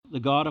the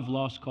God of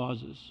lost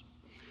causes.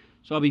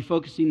 So I'll be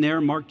focusing there,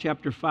 Mark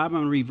chapter 5. I'm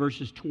going to read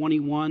verses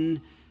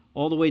 21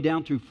 all the way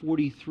down through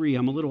 43.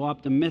 I'm a little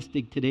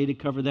optimistic today to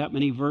cover that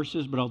many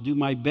verses, but I'll do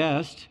my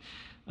best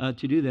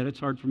to do that. It's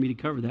hard for me to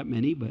cover that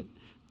many, but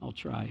I'll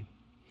try.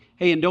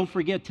 Hey, and don't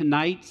forget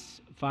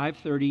tonight's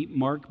 5:30,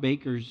 Mark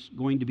Baker's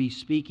going to be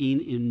speaking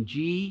in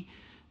G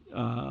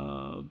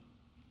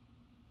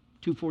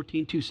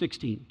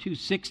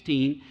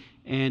 216,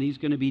 and he's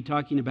going to be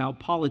talking about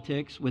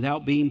politics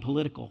without being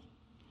political.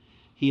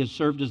 He has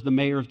served as the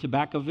mayor of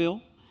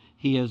Tobaccoville.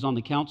 He is on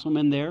the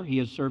councilman there. He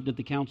has served at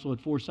the council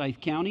at Forsyth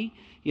County.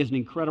 He has an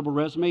incredible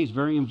resume. He's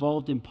very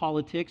involved in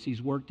politics.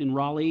 He's worked in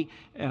Raleigh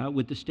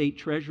with the state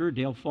treasurer,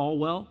 Dale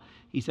Falwell.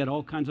 He's had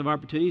all kinds of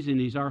opportunities, and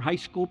he's our high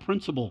school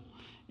principal.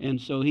 And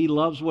so he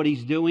loves what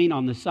he's doing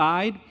on the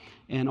side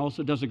and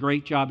also does a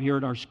great job here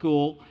at our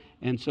school.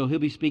 And so he'll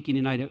be speaking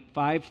tonight at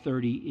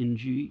 5:30 in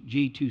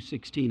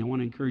G216. I want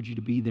to encourage you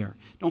to be there.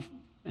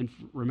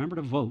 Remember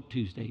to vote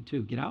Tuesday,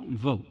 too. Get out and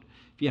vote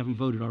if you haven't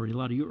voted already. A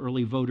lot of you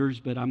early voters,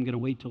 but I'm going to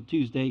wait till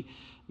Tuesday.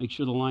 Make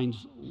sure the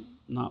line's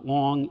not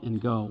long and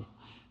go.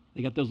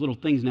 They got those little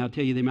things now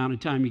tell you the amount of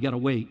time you got to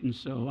wait. And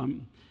so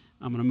I'm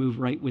going to move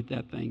right with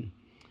that thing.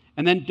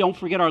 And then don't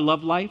forget our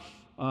Love Life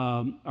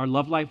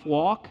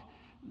walk.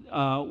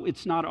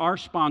 It's not our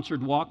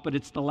sponsored walk, but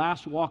it's the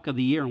last walk of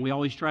the year, and we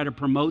always try to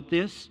promote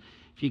this.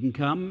 If you can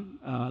come,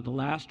 the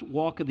last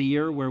walk of the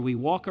year where we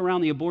walk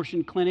around the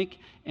abortion clinic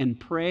and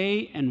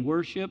pray and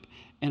worship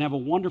and have a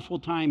wonderful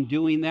time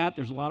doing that.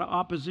 There's a lot of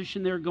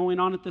opposition there going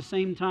on at the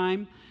same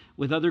time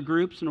with other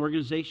groups and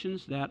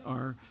organizations that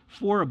are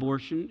for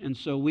abortion, and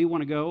so we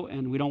want to go,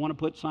 and we don't want to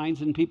put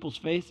signs in people's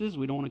faces.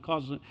 We don't want to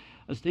cause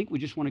a stink. We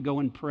just want to go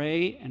and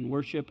pray and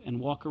worship and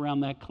walk around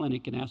that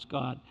clinic and ask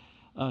God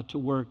to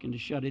work and to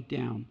shut it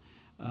down.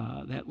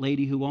 That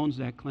lady who owns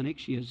that clinic,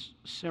 she has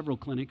several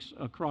clinics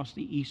across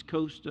the east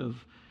coast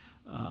of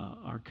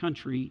our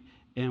country,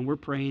 and we're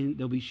praying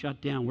they'll be shut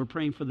down. We're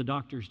praying for the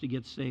doctors to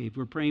get saved.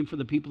 We're praying for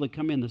the people that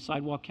come in, the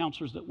sidewalk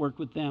counselors that work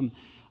with them,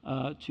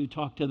 to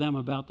talk to them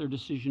about their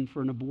decision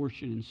for an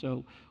abortion. And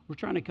so we're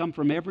trying to come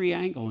from every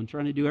angle and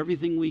trying to do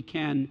everything we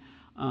can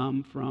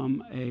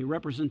from a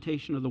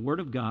representation of the Word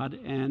of God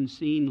and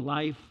seeing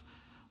life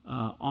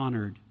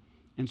honored.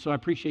 And so I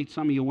appreciate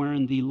some of you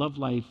wearing the Love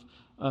Life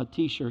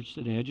T-shirts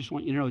today. I just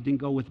want you to know it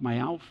didn't go with my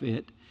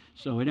outfit,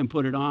 so I didn't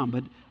put it on.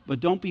 But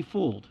don't be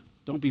fooled.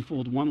 Don't be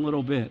fooled one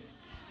little bit.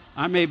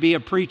 I may be a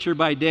preacher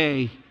by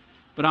day,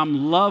 but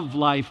I'm Love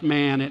Life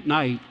man at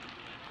night.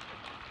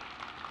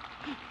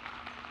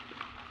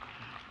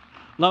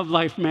 Love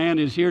Life man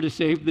is here to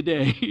save the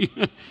day.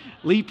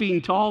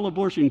 Leaping tall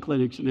abortion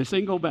clinics in a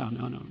single bound.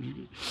 No.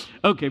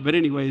 Okay, but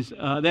anyways,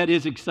 that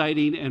is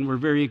exciting, and we're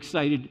very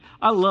excited.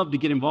 I love to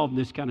get involved in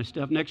this kind of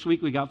stuff. Next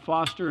week, we got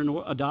Foster and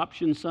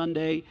Adoption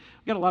Sunday. We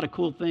got a lot of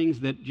cool things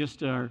that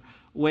just are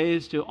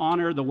ways to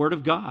honor the Word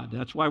of God.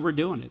 That's why we're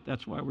doing it.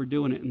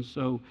 And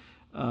so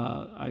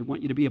I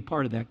want you to be a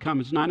part of that.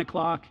 Come. It's 9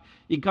 o'clock.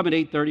 You can come at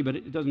 8:30, but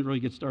it doesn't really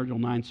get started till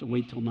 9, so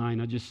wait till 9.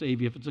 I'll just save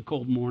you if it's a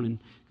cold morning,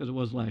 because it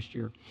was last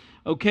year.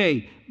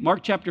 Okay,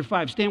 Mark chapter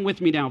 5. Stand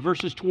with me now,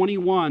 verses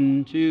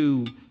 21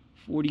 to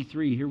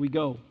 43. Here we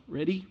go.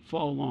 Ready?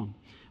 Follow along.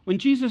 When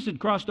Jesus had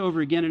crossed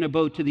over again in a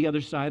boat to the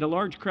other side, a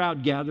large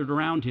crowd gathered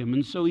around him,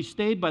 and so he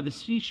stayed by the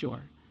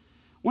seashore.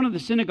 One of the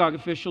synagogue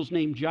officials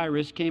named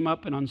Jairus came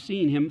up and on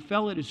seeing him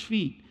fell at his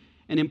feet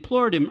and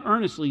implored him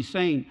earnestly,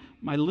 saying,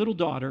 "My little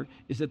daughter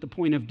is at the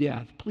point of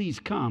death. Please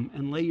come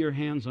and lay your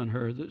hands on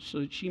her so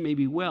that she may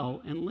be well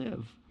and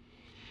live."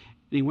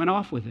 And he went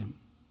off with him,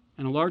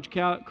 and a large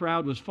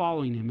crowd was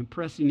following him and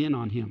pressing in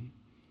on him.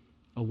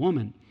 A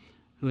woman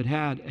who had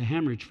had a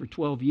hemorrhage for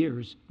 12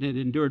 years and had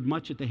endured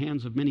much at the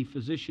hands of many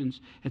physicians,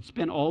 had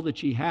spent all that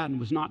she had and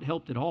was not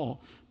helped at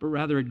all, but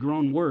rather had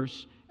grown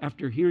worse.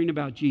 After hearing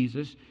about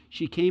Jesus,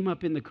 she came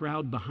up in the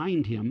crowd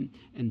behind him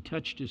and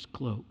touched his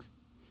cloak.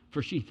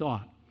 For she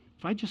thought,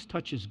 if I just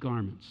touch his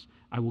garments,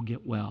 I will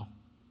get well.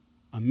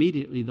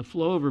 Immediately, the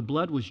flow of her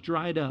blood was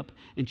dried up,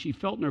 and she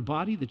felt in her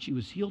body that she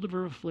was healed of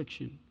her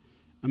affliction.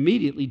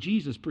 Immediately,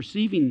 Jesus,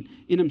 perceiving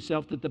in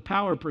himself that the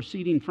power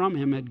proceeding from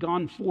him had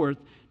gone forth,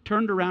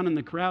 turned around in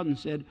the crowd and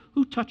said,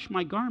 "Who touched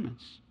my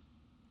garments?"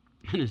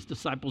 And his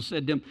disciples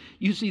said to him,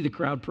 "You see the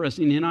crowd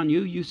pressing in on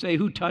you. You say,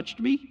 'Who touched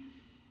me?'"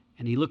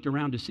 And he looked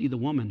around to see the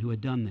woman who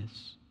had done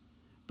this.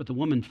 But the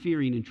woman,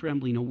 fearing and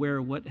trembling, aware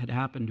of what had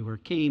happened to her,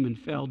 came and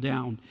fell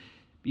down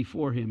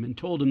before him and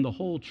told him the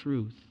whole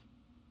truth.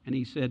 And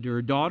he said to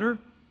her, "Daughter,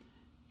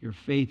 your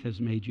faith has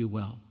made you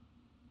well.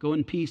 Go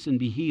in peace and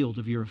be healed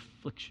of your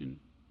affliction."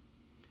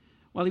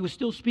 While he was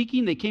still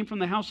speaking, they came from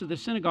the house of the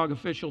synagogue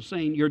official,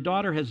 saying, "Your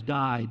daughter has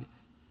died.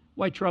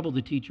 Why trouble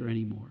the teacher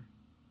anymore?"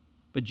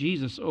 But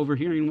Jesus,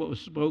 overhearing what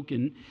was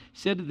spoken,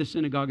 said to the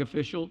synagogue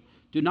official,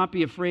 "Do not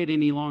be afraid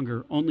any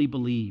longer, only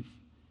believe."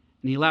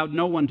 And he allowed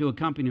no one to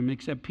accompany him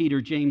except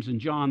Peter, James, and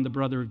John, the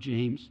brother of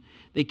James.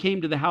 They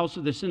came to the house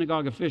of the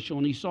synagogue official,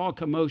 and he saw a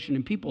commotion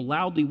and people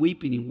loudly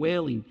weeping and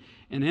wailing.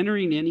 And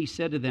entering in, he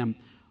said to them,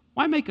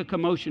 "Why make a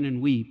commotion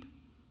and weep?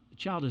 The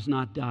child has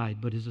not died,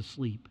 but is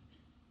asleep."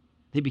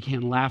 They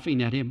began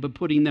laughing at him, but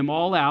putting them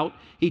all out,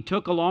 he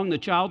took along the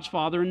child's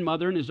father and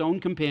mother and his own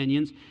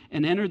companions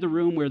and entered the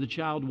room where the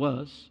child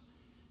was.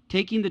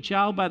 Taking the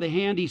child by the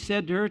hand, he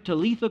said to her,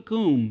 Talitha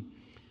cum,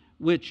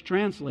 which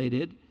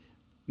translated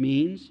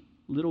means,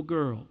 little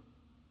girl,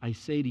 I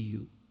say to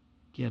you,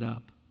 get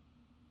up.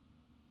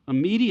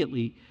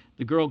 Immediately,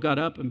 the girl got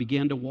up and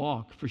began to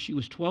walk, for she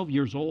was 12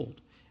 years old.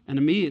 And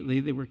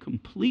immediately they were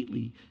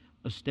completely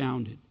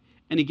astounded.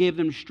 And he gave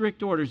them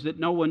strict orders that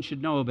no one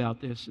should know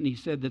about this. And he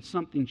said that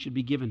something should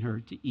be given her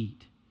to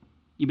eat.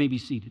 You may be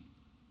seated.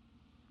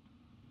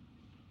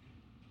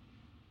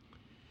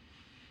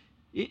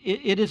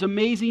 It is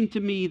amazing to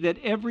me that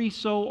every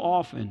so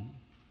often,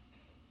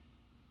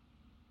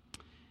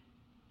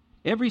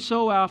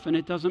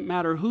 it doesn't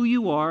matter who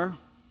you are,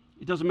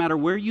 it doesn't matter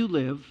where you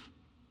live,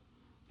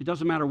 it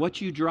doesn't matter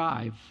what you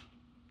drive,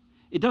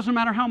 it doesn't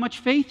matter how much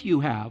faith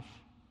you have,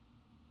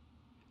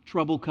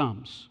 trouble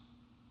comes.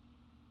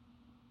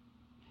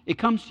 It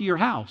comes to your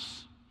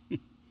house.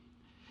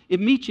 It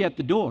meets you at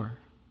the door.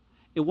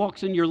 It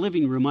walks in your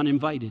living room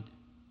uninvited.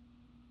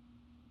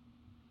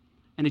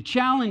 And it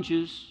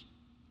challenges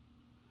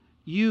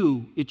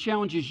you. It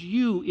challenges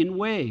you in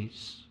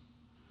ways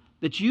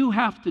that you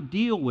have to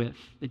deal with,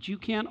 that you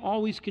can't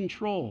always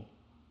control.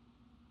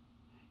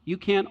 You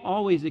can't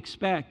always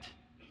expect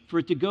for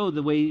it to go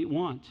the way you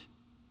want.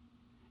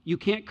 You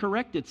can't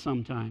correct it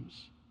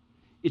sometimes.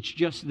 It's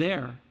just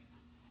there.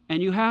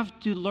 And you have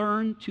to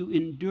learn to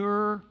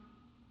endure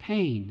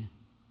pain.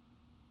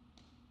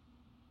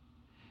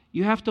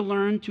 You have to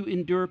learn to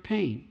endure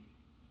pain.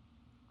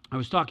 I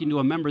was talking to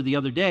a member the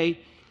other day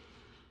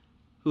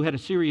who had a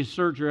serious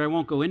surgery. I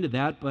won't go into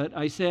that, but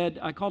I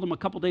called him a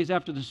couple days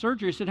after the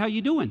surgery. I said, how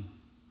you doing?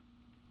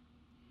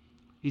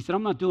 He said,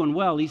 I'm not doing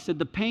well. He said,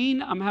 the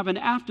pain I'm having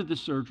after the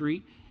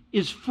surgery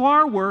is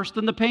far worse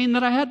than the pain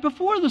that I had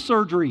before the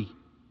surgery.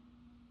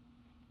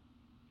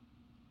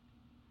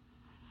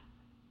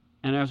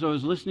 And as I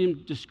was listening to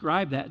him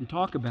describe that and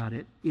talk about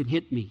it, it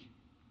hit me.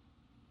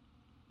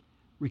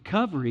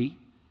 Recovery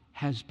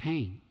has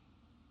pain.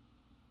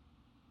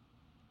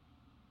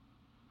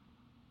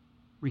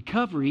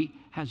 Recovery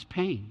has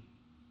pain.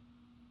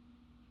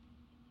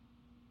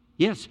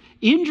 Yes,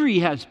 injury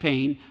has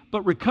pain,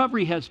 but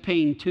recovery has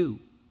pain too.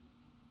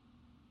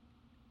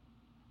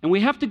 And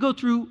we have to go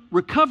through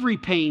recovery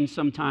pain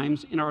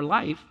sometimes in our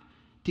life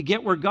to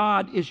get where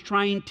God is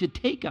trying to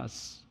take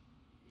us.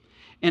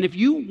 And if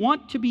you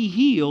want to be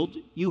healed,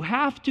 you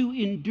have to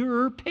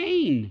endure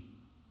pain.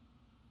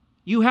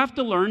 You have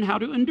to learn how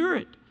to endure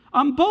it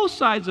on both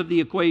sides of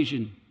the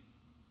equation.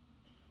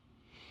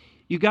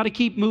 You got to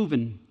keep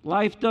moving.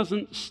 Life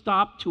doesn't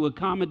stop to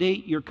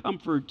accommodate your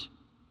comfort.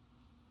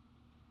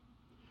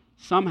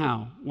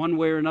 Somehow, one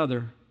way or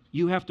another,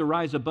 you have to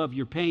rise above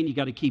your pain. You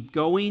got to keep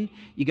going.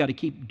 You got to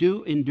keep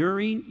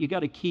enduring. You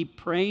got to keep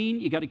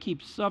praying. You got to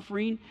keep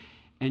suffering.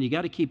 And you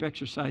got to keep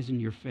exercising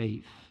your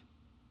faith.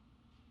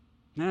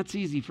 That's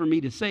easy for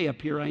me to say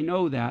up here, I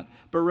know that.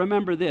 But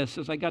remember this,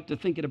 as I got to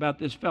thinking about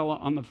this fella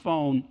on the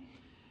phone,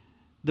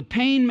 the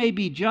pain may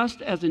be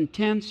just as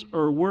intense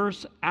or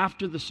worse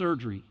after the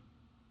surgery.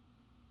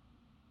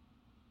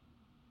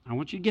 I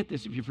want you to get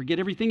this. If you forget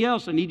everything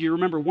else, I need you to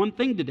remember one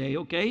thing today,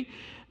 okay?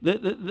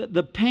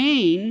 The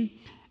pain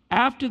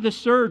after the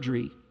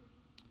surgery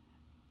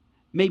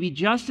may be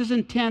just as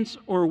intense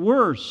or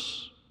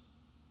worse,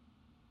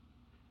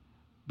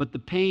 but the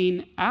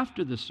pain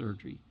after the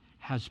surgery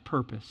has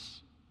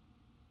purpose.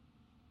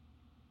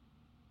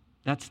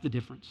 That's the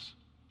difference.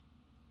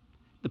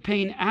 The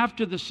pain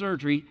after the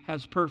surgery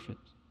has purpose.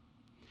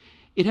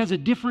 It has a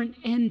different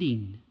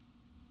ending.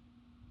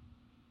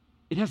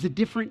 It has a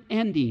different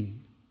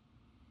ending.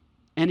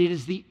 And it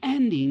is the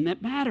ending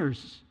that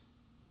matters.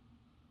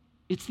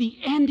 It's the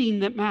ending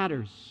that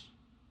matters.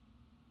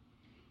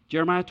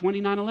 Jeremiah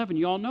 29:11,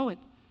 you all know it.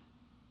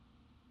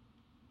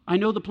 I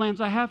know the plans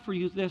I have for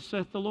you, thus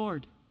saith the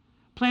Lord.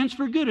 Plans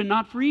for good and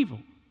not for evil.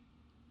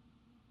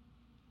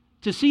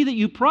 To see that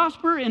you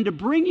prosper and to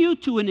bring you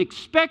to an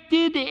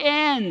expected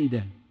end.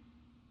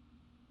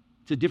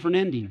 It's a different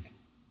ending.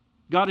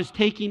 God is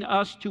taking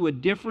us to a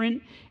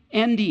different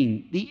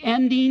ending. The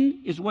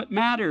ending is what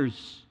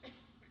matters.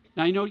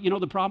 Now, you know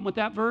the problem with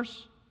that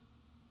verse?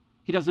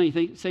 He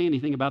doesn't say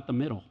anything about the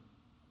middle.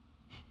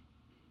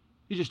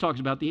 He just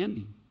talks about the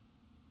ending.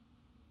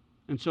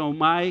 And so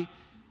my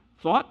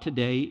thought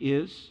today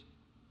is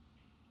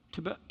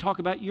to talk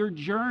about your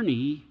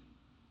journey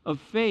of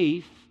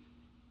faith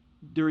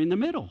during the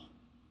middle.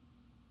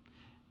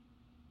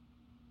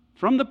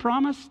 From the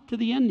promise to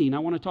the ending, I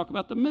want to talk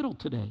about the middle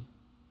today.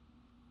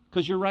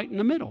 Because you're right in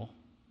the middle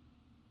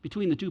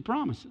between the two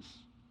promises.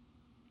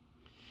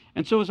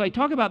 And so as I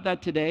talk about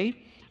that today,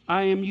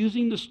 I am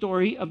using the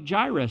story of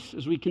Jairus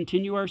as we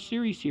continue our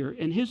series here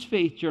and his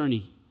faith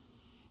journey.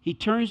 He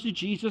turns to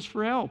Jesus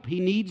for help. He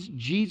needs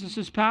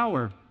Jesus'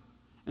 power.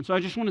 And so I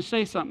just want to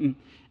say something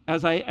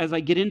as I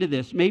get into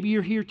this. Maybe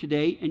you're here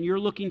today and you're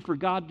looking for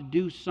God to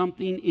do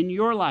something in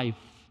your life.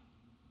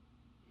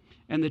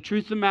 And the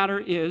truth of the matter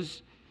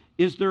is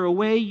there a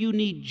way you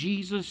need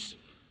Jesus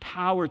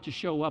power to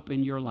show up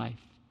in your life.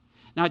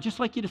 Now, I'd just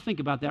like you to think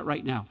about that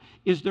right now.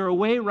 Is there a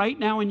way right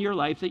now in your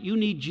life that you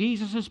need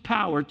Jesus'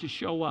 power to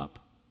show up?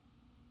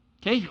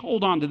 Okay,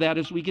 hold on to that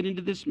as we get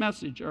into this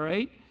message, all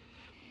right?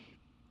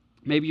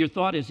 Maybe your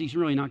thought is he's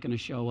really not going to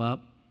show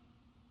up,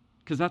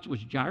 because that's what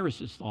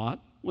Jairus' thought.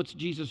 What's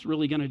Jesus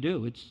really going to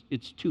do?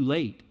 It's too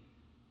late.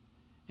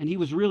 And he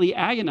was really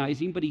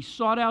agonizing, but he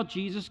sought out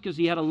Jesus because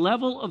he had a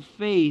level of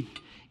faith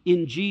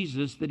in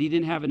Jesus that he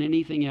didn't have in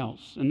anything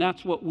else. And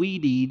that's what we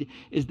need,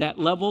 is that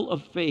level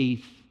of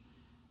faith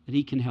that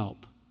he can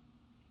help.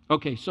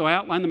 Okay, so I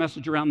outlined the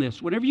message around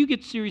this. Whenever you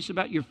get serious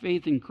about your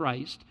faith in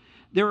Christ,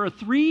 there are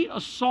 3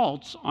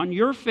 assaults on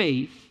your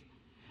faith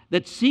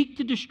that seek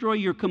to destroy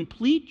your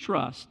complete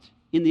trust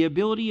in the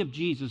ability of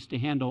Jesus to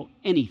handle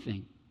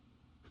anything.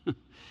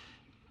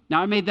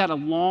 Now, I made that a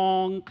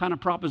long kind of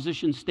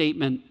proposition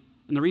statement,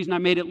 and the reason I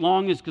made it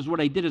long is because what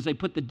I did is I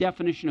put the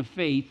definition of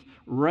faith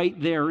right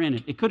there in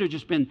it. It could have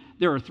just been,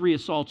 there are 3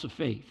 assaults of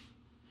faith.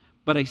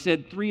 But I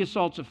said 3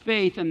 assaults of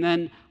faith, and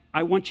then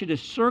I want you to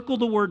circle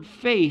the word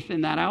faith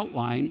in that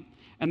outline,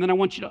 and then I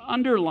want you to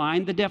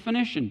underline the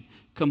definition.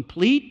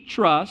 Complete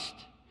trust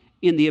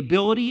in the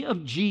ability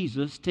of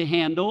Jesus to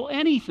handle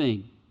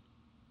anything.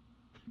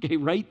 Okay,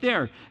 right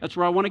there. That's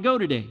where I want to go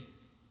today.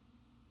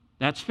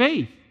 That's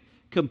faith.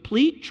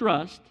 Complete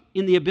trust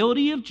in the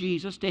ability of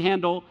Jesus to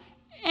handle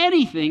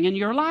anything in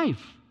your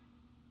life.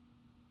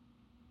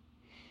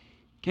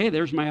 Okay,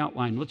 there's my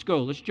outline. Let's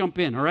go. Let's jump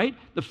in, all right?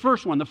 The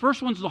first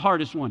one's the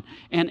hardest one.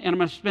 And I'm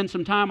going to spend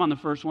some time on the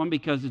first one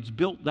because it's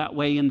built that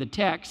way in the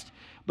text.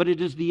 But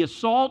it is the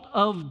assault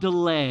of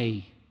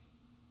delay.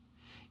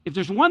 If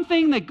there's one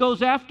thing that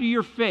goes after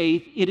your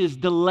faith, it is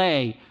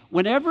delay.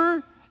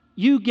 Whenever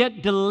you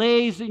get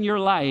delays in your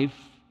life,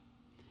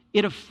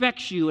 it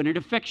affects you, and it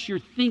affects your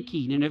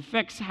thinking, and it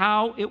affects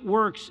how it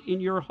works in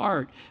your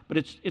heart.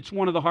 But it's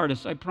one of the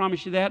hardest. I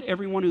promise you that.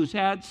 Everyone who's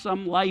had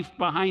some life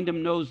behind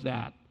him knows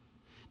that.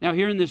 Now,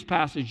 here in this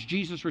passage,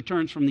 Jesus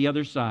returns from the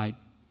other side.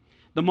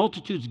 The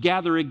multitudes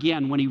gather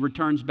again when he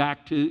returns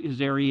back to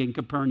his area in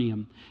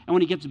Capernaum. And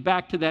when he gets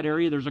back to that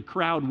area, there's a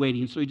crowd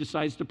waiting, so he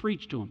decides to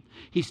preach to them.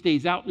 He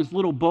stays out in his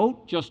little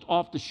boat just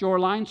off the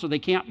shoreline so they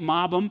can't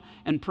mob him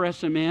and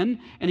press him in,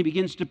 and he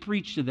begins to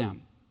preach to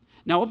them.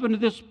 Now, up until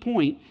this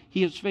point,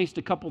 he has faced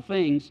a couple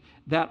things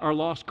that are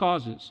lost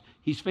causes.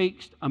 He's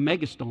faced a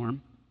megastorm,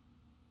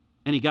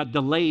 and he got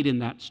delayed in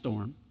that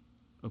storm.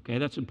 Okay,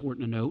 that's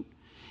important to note.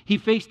 He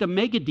faced a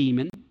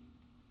megademon,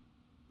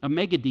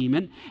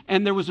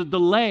 and there was a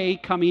delay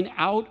coming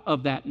out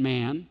of that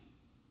man.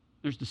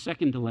 There's the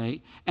second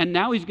delay. And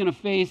now he's going to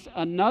face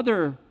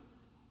another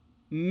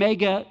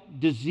mega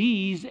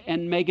disease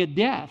and mega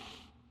death.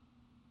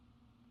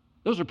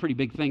 Those are pretty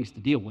big things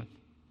to deal with.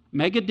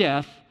 Mega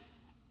death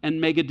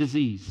and mega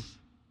disease.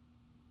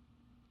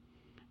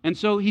 And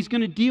so he's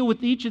going to deal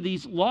with each of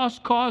these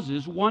lost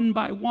causes one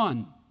by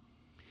one.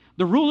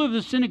 The ruler of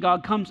the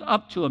synagogue comes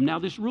up to him. Now,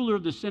 this ruler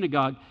of the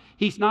synagogue,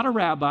 he's not a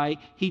rabbi.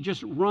 He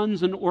just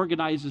runs and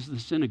organizes the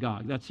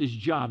synagogue. That's his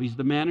job. He's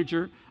the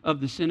manager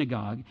of the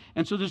synagogue.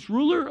 And so this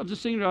ruler of the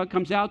synagogue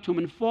comes out to him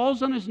and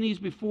falls on his knees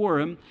before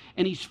him,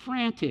 and he's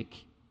frantic.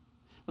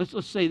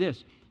 Let's say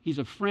this. He's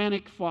a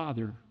frantic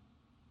father.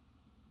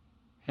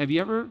 Have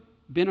you ever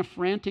been a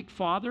frantic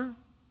father?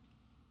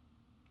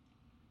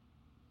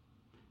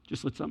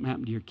 Just let something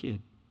happen to your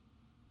kid.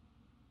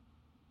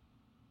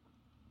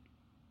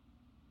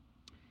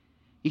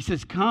 He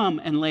says,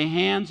 "Come and lay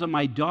hands on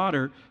my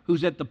daughter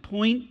who's at the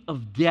point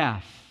of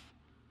death."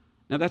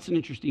 Now that's an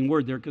interesting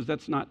word there because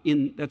that's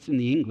in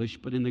the English,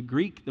 but in the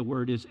Greek the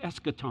word is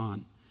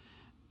eschaton.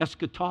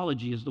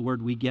 Eschatology is the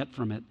word we get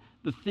from it.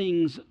 The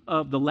things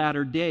of the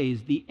latter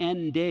days, the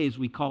end days,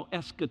 we call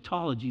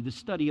eschatology, the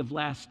study of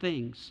last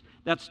things.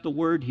 That's the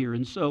word here.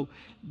 And so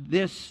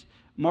this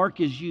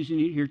Mark is using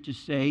it here to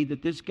say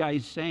that this guy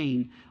is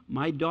saying,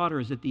 my daughter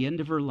is at the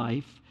end of her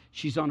life.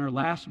 She's on her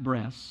last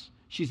breaths.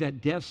 She's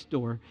at death's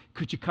door.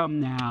 Could you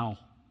come now?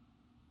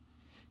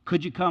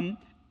 Could you come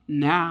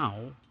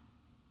now?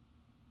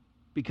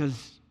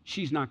 Because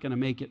she's not going to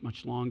make it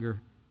much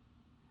longer.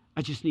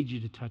 I just need you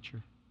to touch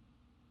her.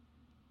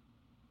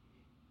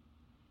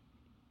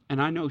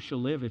 And I know she'll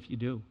live if you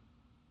do.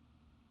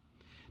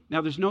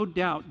 Now, there's no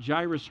doubt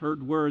Jairus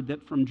heard word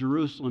that from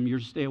Jerusalem you're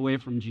to stay away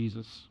from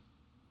Jesus.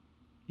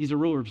 He's a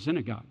ruler of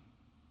synagogue.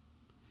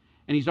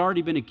 And he's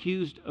already been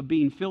accused of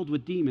being filled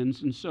with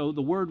demons, and so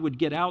the word would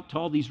get out to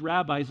all these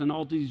rabbis and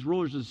all these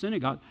rulers of the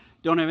synagogue,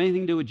 don't have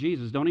anything to do with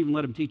Jesus. Don't even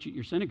let him teach at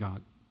your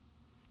synagogue,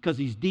 because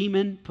he's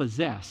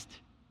demon-possessed.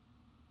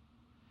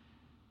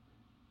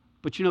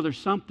 But you know, there's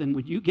something,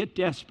 when you get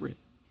desperate,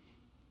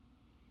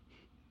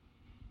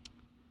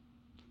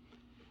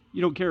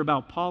 you don't care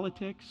about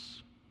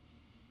politics,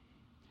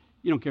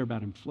 you don't care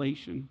about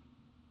inflation,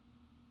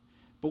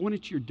 but when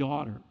it's your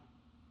daughter,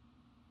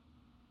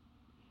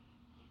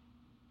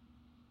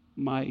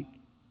 my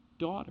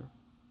daughter,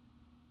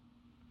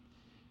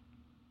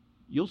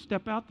 you'll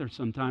step out there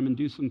sometime and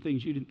do some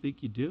things you didn't think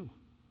you'd do.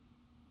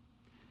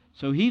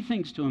 So he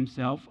thinks to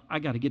himself, I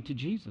got to get to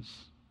Jesus.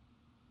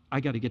 I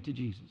got to get to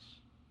Jesus.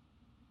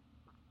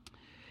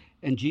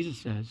 And Jesus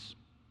says,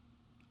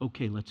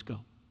 okay, let's go.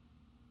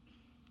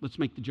 Let's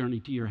make the journey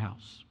to your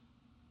house.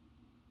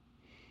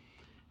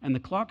 And the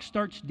clock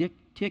starts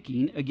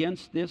ticking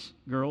against this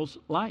girl's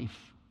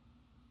life.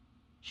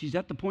 She's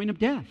at the point of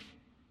death,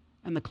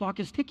 and the clock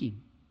is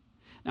ticking.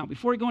 Now,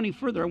 before I go any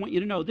further, I want you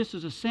to know this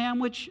is a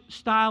sandwich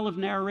style of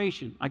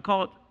narration. I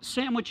call it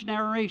sandwich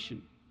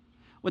narration.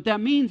 What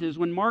that means is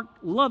when Mark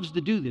loves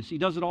to do this, he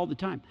does it all the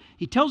time.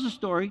 He tells a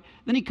story,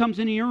 then he comes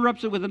in, he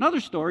interrupts it with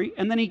another story,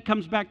 and then he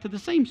comes back to the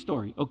same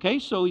story. Okay,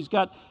 so he's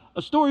got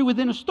a story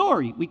within a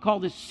story. We call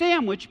this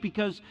sandwich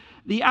because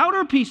the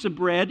outer piece of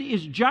bread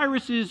is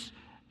Jairus'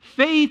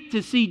 faith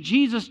to see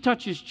Jesus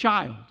touch his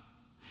child.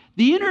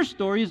 The inner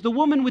story is the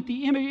woman with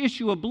the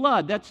issue of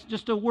blood. That's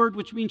just a word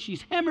which means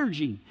she's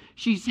hemorrhaging.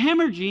 She's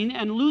hemorrhaging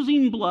and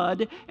losing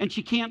blood, and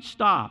she can't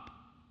stop.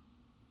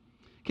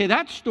 Okay,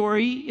 that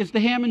story is the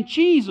ham and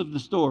cheese of the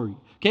story.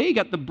 Okay, you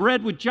got the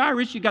bread with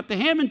Jairus, you got the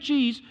ham and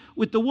cheese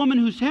with the woman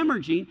who's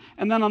hemorrhaging,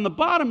 and then on the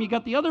bottom you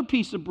got the other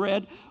piece of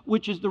bread,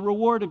 which is the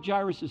reward of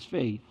Jairus'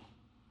 faith.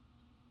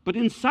 But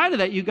inside of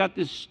that, you got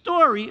this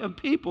story of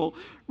people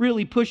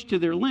really pushed to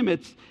their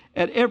limits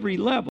at every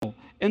level.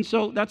 And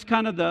so that's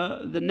kind of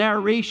the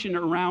narration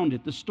around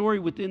it, the story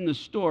within the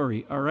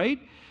story, all right?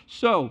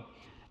 So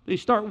they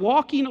start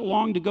walking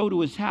along to go to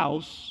his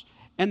house,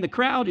 and the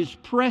crowd is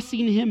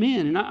pressing him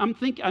in. And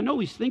I know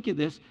he's thinking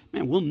this,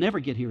 man, we'll never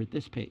get here at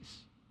this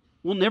pace.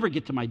 We'll never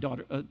get to my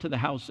daughter, to the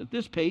house at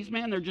this pace.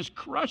 Man, they're just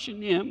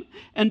crushing him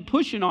and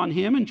pushing on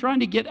him and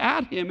trying to get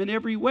at him in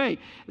every way.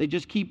 They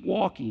just keep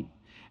walking.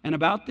 And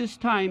about this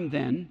time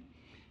then,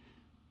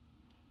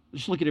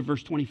 let's look at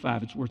verse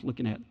 25. It's worth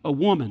looking at. A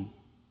woman,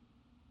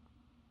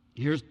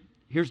 here's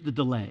the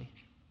delay,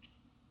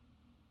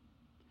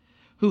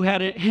 who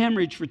had a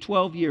hemorrhage for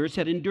 12 years,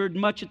 had endured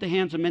much at the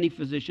hands of many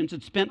physicians,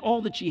 had spent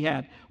all that she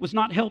had, was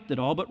not helped at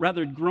all, but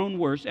rather had grown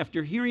worse.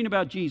 After hearing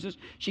about Jesus,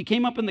 she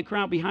came up in the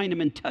crowd behind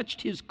him and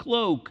touched his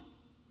cloak.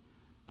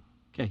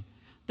 Okay,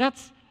 let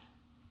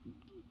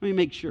me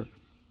make sure.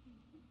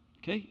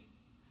 Okay,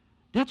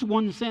 that's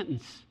one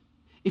sentence.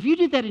 If you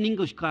did that in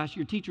English class,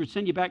 your teacher would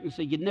send you back and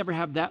say, you'd never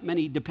have that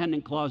many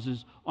dependent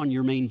clauses on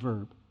your main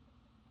verb.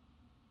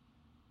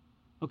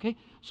 Okay?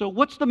 So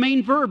what's the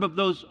main verb of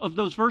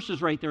those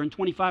verses right there in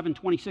 25 and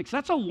 26?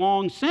 That's a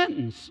long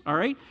sentence, all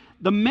right?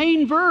 The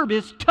main verb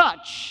is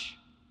touch.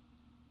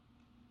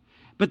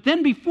 But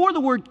then before the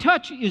word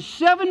touch is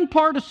 7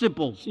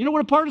 participles. You know what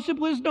a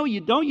participle is? No,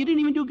 you don't. You didn't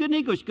even do good in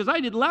English, because I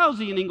did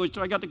lousy in English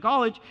till I got to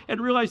college and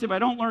realized if I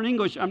don't learn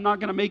English, I'm not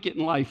going to make it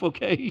in life,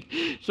 okay?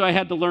 So I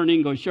had to learn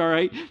English, all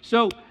right?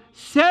 So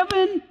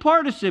 7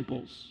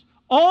 participles,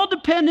 all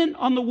dependent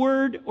on the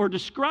word or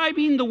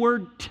describing the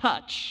word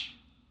touch.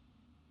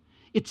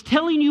 It's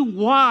telling you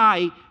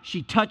why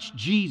she touched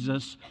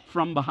Jesus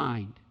from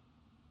behind.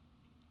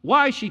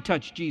 Why she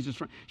touched Jesus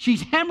from.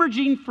 She's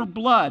hemorrhaging for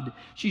blood.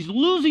 She's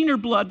losing her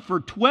blood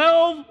for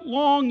 12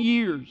 long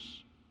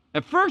years.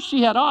 At first,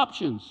 she had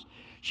options.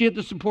 She had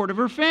the support of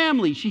her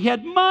family. She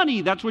had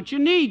money. That's what you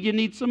need. You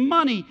need some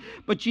money.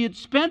 But she had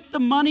spent the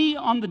money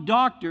on the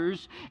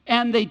doctors,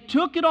 and they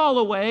took it all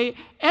away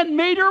and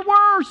made her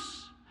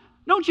worse.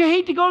 Don't you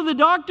hate to go to the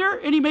doctor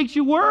and he makes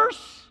you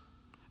worse?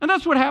 And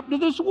that's what happened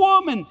to this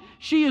woman.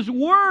 She is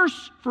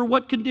worse for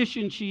what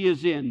condition she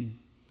is in.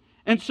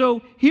 And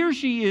so here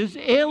she is,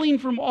 ailing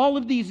from all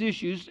of these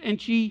issues, and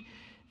she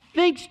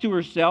thinks to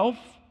herself,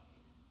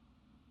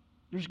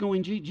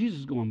 Jesus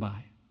is going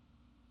by.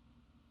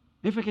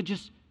 If I could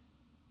just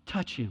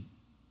touch him.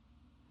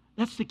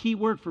 That's the key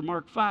word for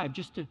Mark 5,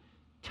 just to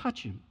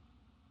touch him.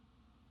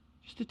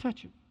 Just to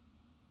touch him.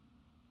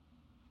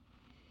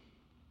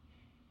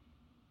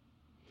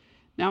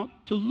 Now,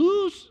 to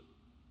lose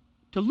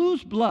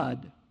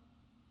blood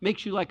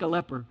makes you like a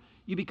leper.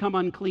 You become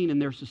unclean in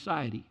their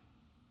society.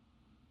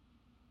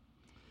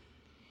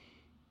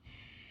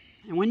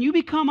 And when you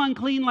become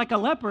unclean like a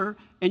leper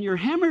and you're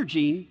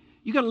hemorrhaging,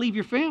 you got to leave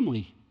your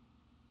family.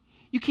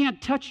 You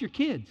can't touch your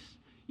kids.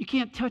 You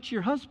can't touch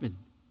your husband.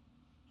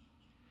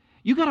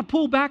 You got to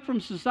pull back from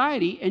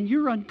society, and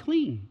you're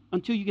unclean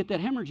until you get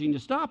that hemorrhaging to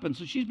stop. And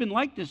so she's been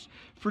like this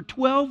for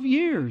 12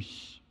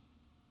 years.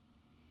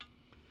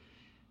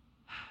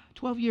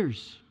 12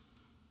 years.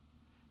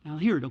 Now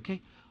hear it,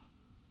 okay?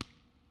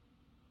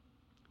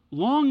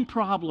 Long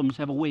problems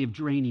have a way of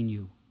draining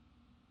you.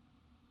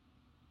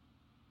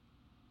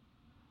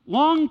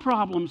 Long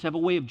problems have a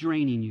way of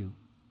draining you.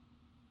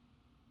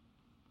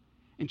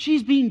 And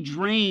she's being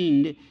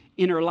drained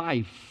in her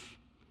life.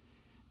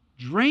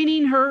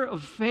 Draining her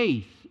of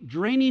faith.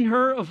 Draining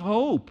her of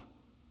hope.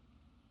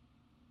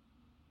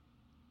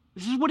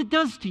 This is what it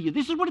does to you.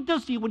 This is what it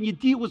does to you when you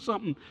deal with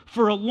something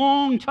for a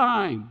long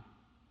time.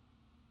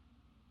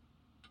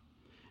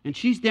 And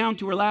she's down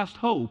to her last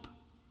hope.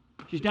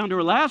 She's down to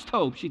her last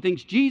hope. She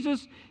thinks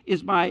Jesus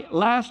is my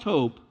last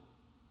hope.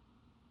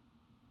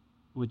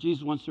 What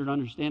Jesus wants her to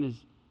understand is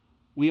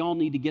we all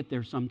need to get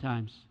there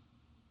sometimes.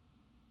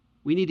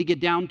 We need to get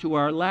down to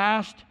our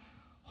last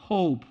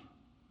hope.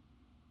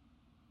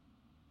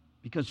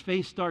 Because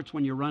faith starts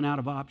when you run out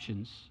of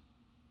options.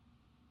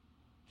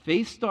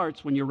 Faith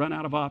starts when you run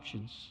out of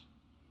options.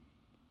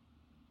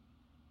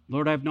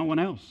 Lord, I have no one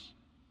else.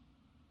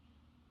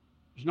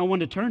 There's no one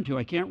to turn to.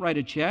 I can't write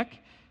a check.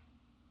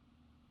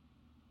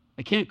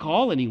 I can't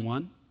call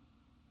anyone.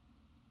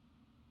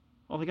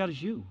 All I got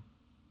is you.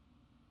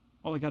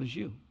 All I got is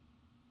you.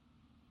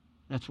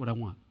 That's what I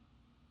want.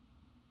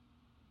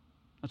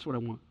 That's what I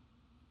want.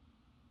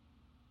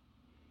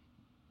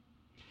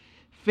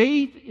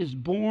 Faith is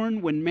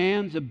born when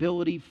man's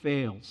ability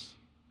fails.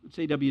 That's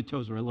A.W.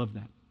 Tozer. I love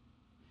that.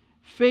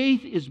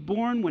 Faith is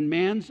born when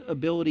man's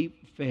ability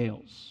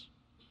fails.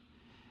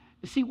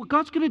 You see, what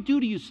God's going to do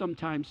to you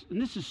sometimes,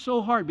 and this is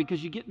so hard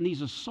because you get in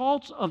these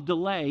assaults of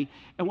delay,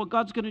 and what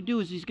God's going to do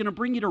is He's going to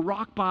bring you to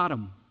rock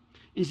bottom.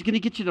 He's going to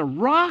get you to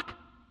rock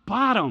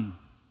bottom.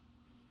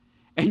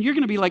 And you're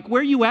going to be like, where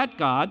are you at,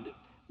 God?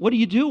 What are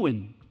you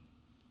doing?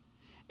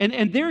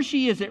 And there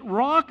she is at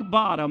rock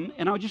bottom,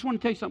 and I just want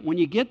to tell you something. When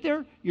you get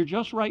there, you're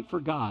just right for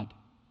God.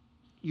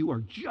 You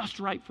are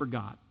just right for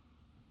God.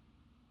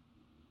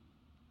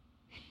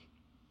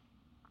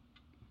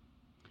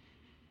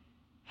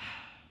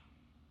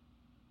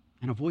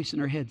 And a voice in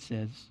her head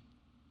says,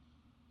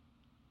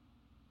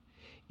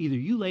 either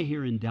you lay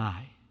here and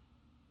die,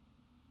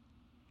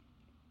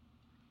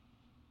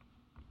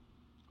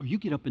 or you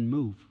get up and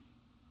move.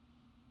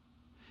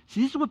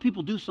 See, this is what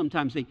people do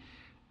sometimes.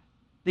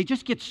 They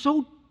just get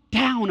so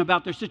down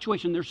about their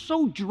situation. They're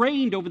so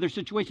drained over their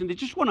situation. They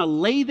just want to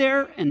lay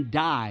there and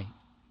die.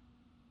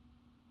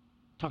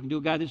 Talking to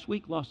a guy this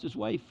week, lost his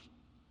wife.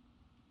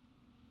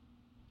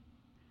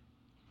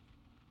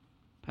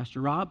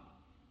 Pastor Rob,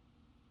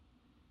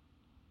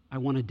 I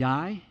want to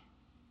die,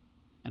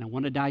 and I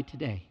want to die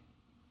today.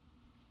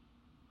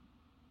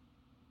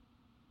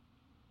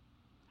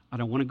 I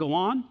don't want to go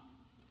on.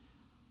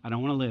 I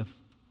don't want to live.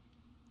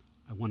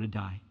 I want to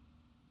die.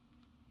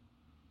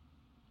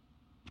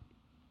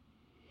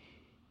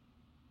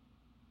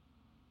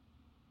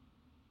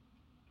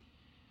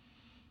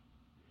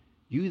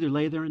 You either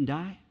lay there and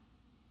die,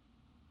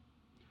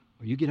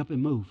 or you get up and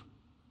move.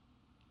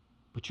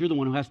 But you're the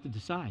one who has to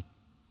decide.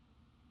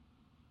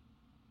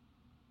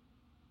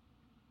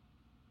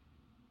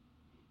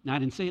 Now, I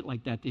didn't say it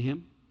like that to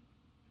him,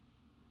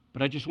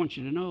 but I just want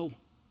you to know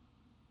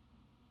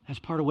that's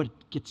part of what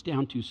it gets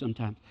down to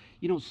sometimes.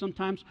 You know,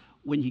 sometimes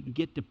when you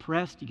get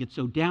depressed, you get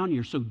so down,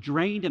 you're so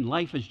drained, and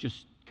life is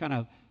just kind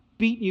of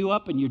beating you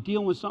up, and you're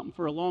dealing with something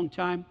for a long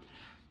time.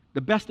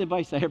 The best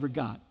advice I ever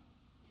got,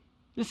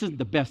 this isn't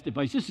the best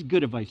advice, this is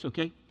good advice,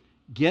 okay?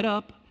 Get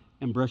up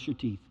and brush your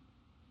teeth.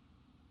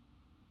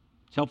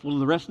 It's helpful to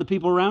the rest of the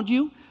people around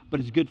you, but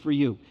it's good for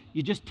you.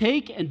 You just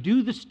take and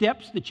do the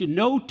steps that you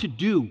know to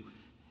do,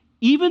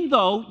 even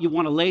though you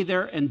want to lay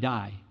there and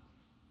die.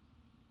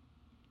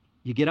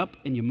 You get up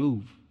and you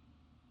move.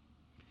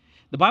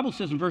 The Bible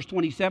says in verse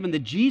 27 that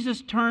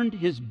Jesus turned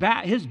his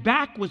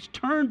back was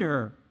turned to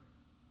her.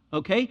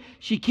 Okay?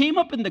 She came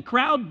up in the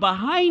crowd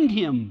behind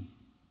him.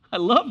 I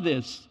love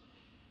this.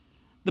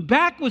 The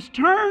back was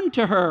turned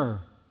to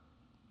her.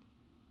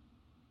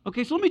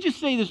 Okay, so let me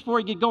just say this before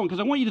I get going, because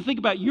I want you to think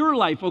about your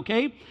life,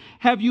 okay?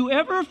 Have you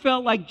ever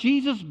felt like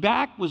Jesus'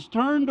 back was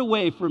turned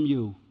away from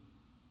you?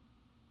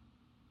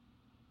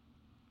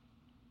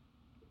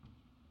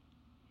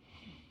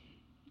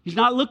 He's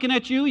not looking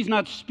at you. He's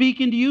not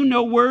speaking to you.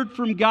 No word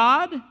from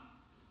God.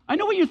 I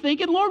know what you're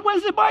thinking. Lord, when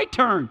is it my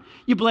turn?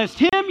 You blessed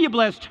him. You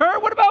blessed her.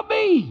 What about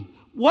me?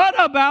 What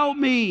about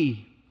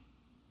me?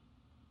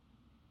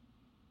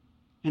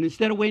 And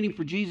instead of waiting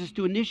for Jesus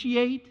to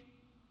initiate,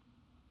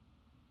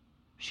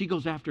 she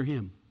goes after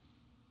him.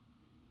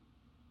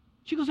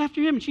 She goes after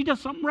him and she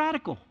does something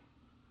radical.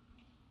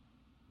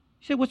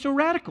 You say, what's so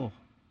radical?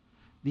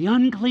 The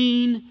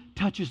unclean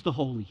touches the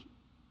holy.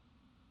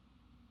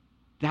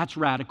 That's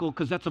radical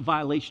because that's a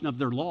violation of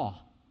their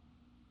law.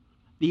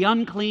 The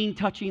unclean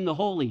touching the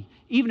holy.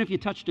 Even if you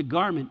touched a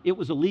garment, it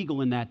was illegal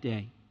in that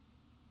day.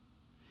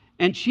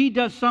 And she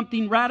does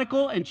something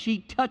radical and she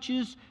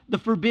touches the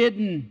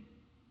forbidden.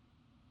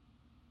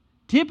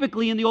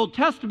 Typically in the Old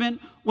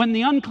Testament, when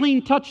the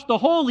unclean touched the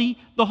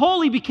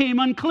holy became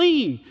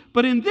unclean.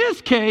 But in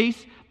this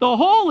case, the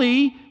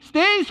holy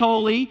stays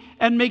holy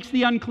and makes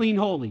the unclean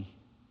holy.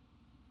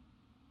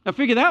 Now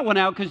figure that one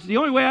out, because the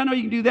only way I know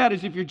you can do that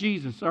is if you're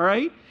Jesus, all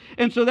right?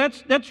 And so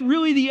that's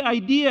really the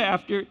idea.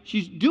 After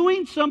she's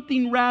doing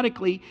something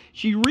radically,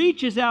 she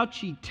reaches out,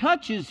 she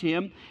touches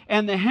him,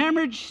 and the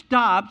hemorrhage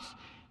stops,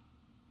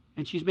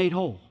 and she's made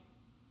whole.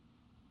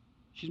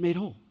 She's made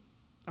whole.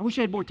 I wish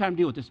I had more time to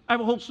deal with this. I have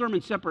a whole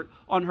sermon separate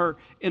on her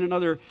in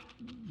another,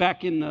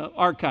 back in the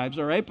archives,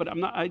 all right? But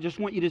I just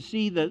want you to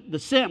see the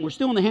scent. We're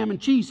still in the ham and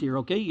cheese here,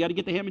 okay? You got to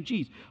get the ham and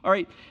cheese. All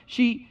right,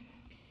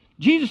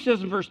 Jesus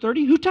says in verse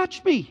 30, who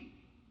touched me?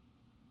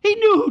 He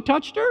knew who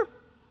touched her.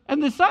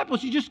 And the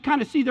disciples, you just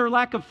kind of see their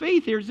lack of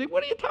faith here. Say,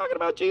 what are you talking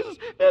about, Jesus?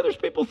 Man, there's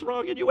people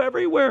thronging you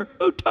everywhere.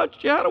 Who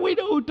touched you? How do we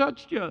know who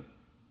touched you?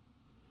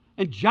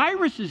 And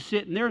Jairus is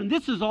sitting there, and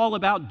this is all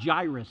about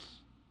Jairus.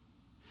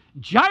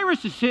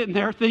 Jairus is sitting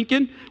there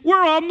thinking,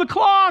 we're on the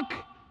clock.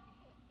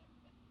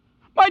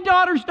 My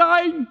daughter's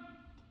dying.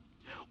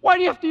 Why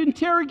do you have to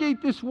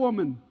interrogate this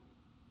woman?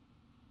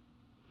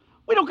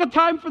 We don't got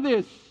time for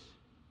this.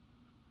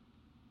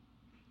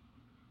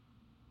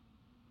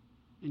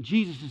 And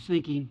Jesus is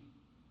thinking,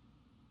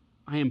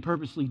 I am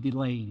purposely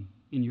delaying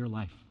in your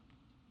life.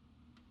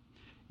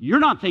 You're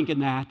not thinking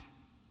that,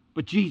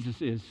 but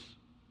Jesus is.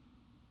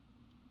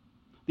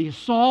 The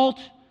assault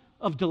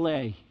of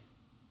delay.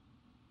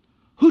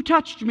 Who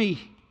touched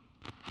me?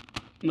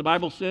 And the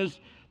Bible says,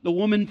 the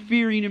woman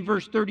fearing in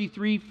verse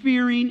 33,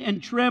 fearing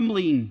and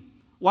trembling.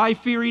 Why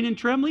fearing and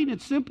trembling?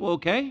 It's simple,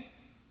 okay?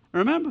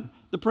 Remember,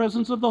 the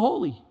presence of the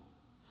holy.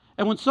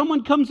 And when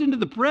someone comes into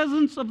the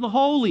presence of the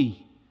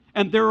holy,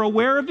 and they're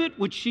aware of it,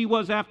 which she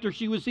was after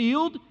she was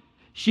healed,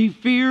 she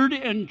feared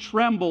and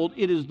trembled.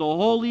 It is the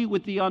holy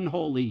with the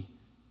unholy.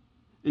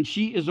 And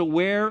she is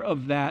aware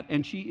of that,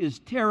 and she is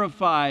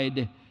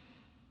terrified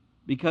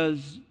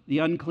because the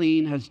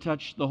unclean has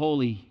touched the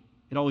holy.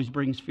 It always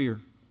brings fear.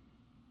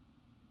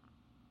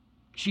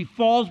 She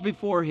falls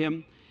before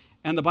him,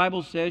 and the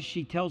Bible says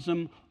she tells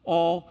him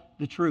all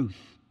the truth.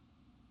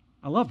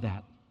 I love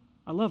that.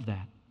 I love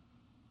that.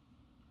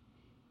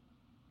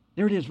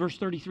 There it is, verse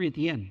 33 at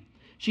the end.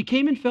 She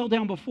came and fell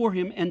down before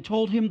him and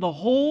told him the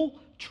whole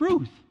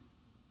truth.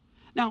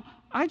 Now,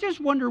 I just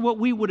wonder what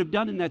we would have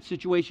done in that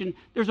situation.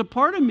 There's a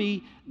part of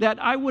me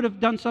that I would have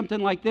done something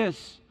like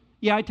this.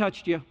 Yeah, I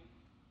touched you.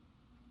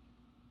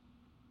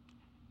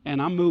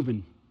 And I'm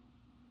moving.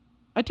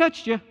 I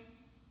touched you.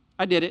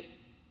 I did it.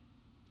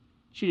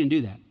 She didn't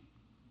do that.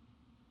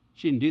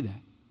 She didn't do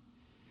that.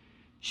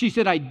 She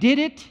said, I did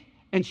it,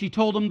 and she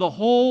told him the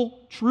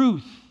whole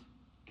truth.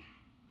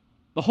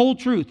 The whole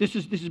truth. This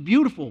is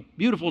beautiful,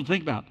 beautiful to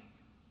think about.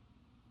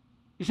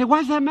 You say, why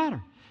does that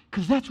matter?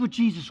 Because that's what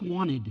Jesus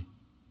wanted.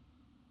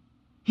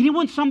 He didn't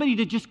want somebody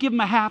to just give him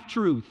a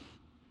half-truth.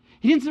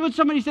 He didn't want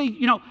somebody to say,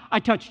 I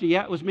touched you.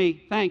 Yeah, it was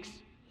me. Thanks.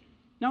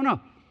 No.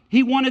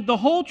 He wanted the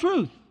whole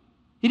truth.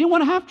 He didn't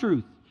want a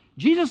half-truth.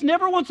 Jesus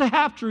never wants a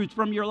half-truth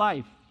from your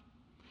life.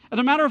 As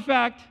a matter of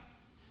fact,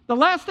 the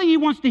last thing he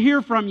wants to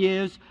hear from you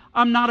is,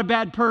 I'm not a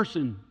bad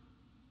person.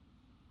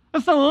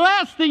 That's the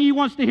last thing he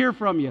wants to hear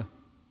from you.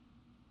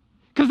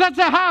 Because that's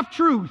a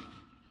half-truth.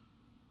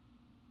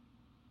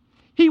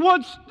 He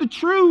wants the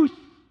truth.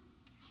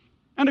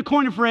 And to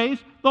coin a phrase,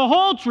 the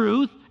whole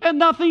truth and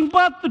nothing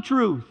but the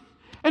truth.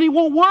 And he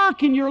won't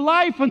work in your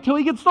life until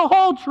he gets the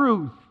whole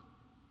truth.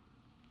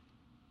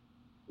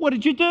 What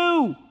did you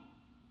do?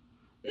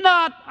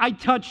 Not, I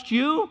touched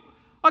you.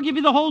 I'll give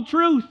you the whole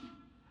truth.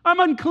 I'm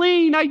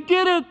unclean. I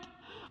did it.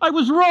 I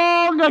was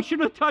wrong. I should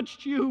have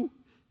touched you.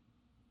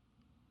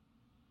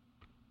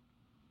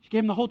 She gave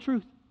him the whole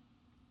truth.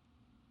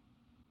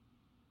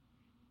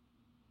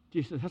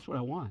 Jesus said, that's what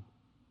I want.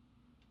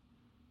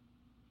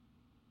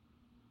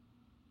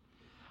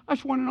 I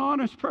just want an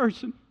honest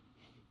person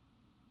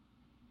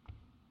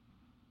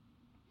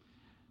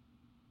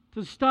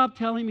to stop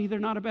telling me they're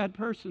not a bad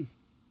person.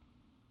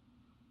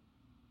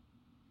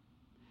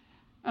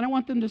 And I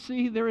want them to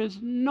see there is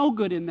no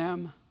good in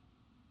them.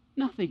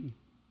 Nothing.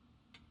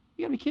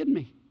 You gotta be kidding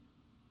me.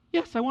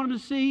 Yes, I want them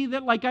to see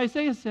that, like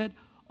Isaiah said,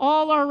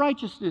 all our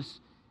righteousness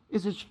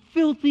is as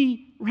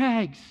filthy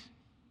rags.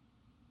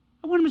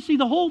 I want them to see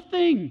the whole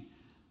thing.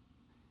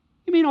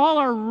 You mean all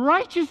our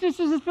righteousness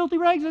is as filthy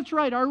rags? That's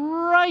right. Our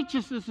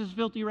righteousness is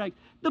filthy rags.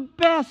 The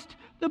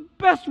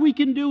best we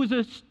can do is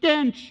a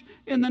stench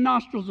in the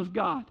nostrils of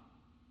God.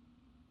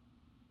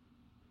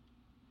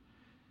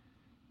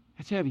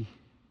 That's heavy.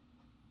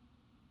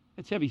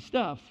 That's heavy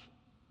stuff.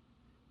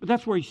 But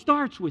that's where he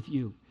starts with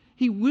you.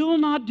 He will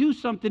not do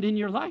something in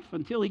your life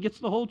until he gets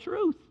the whole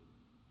truth.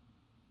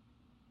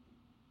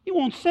 He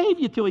won't save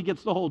you till he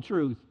gets the whole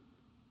truth.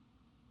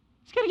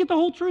 He's got to get the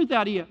whole truth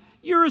out of you.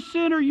 You're a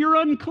sinner. You're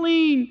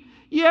unclean.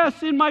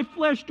 Yes, in my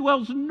flesh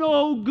dwells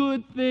no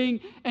good thing.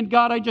 And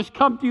God, I just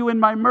come to you in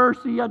my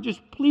mercy. I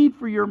just plead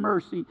for your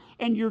mercy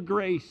and your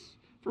grace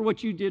for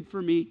what you did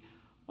for me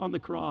on the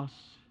cross.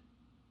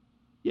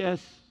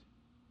 Yes,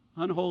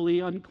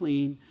 unholy,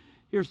 unclean.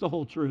 Here's the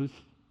whole truth.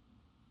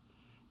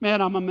 Man,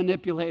 I'm a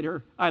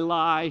manipulator. I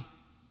lie.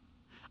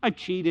 I've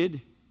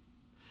cheated.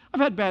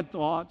 I've had bad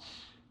thoughts.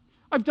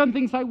 I've done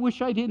things I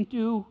wish I didn't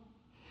do.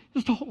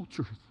 It's the whole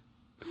truth.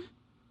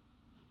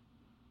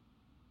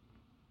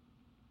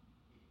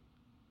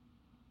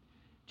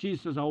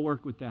 Jesus says, I'll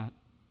work with that.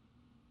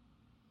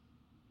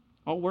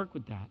 I'll work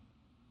with that.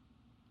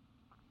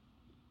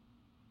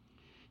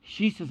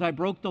 She says, I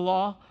broke the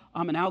law.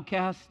 I'm an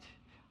outcast.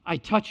 I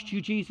touched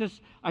you,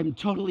 Jesus. I'm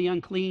totally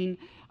unclean.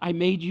 I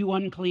made you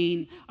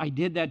unclean. I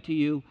did that to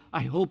you.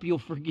 I hope you'll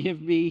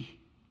forgive me.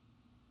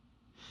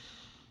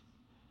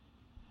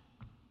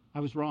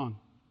 I was wrong.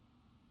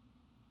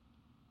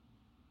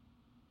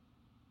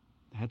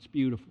 That's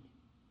beautiful.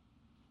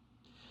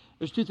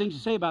 There's two things to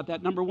say about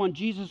that. Number one,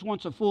 Jesus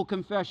wants a full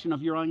confession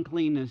of your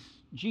uncleanness.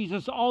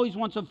 Jesus always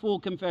wants a full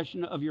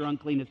confession of your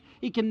uncleanness.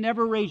 He can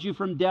never raise you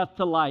from death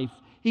to life.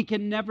 He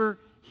can never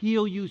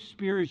heal you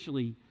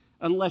spiritually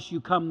unless you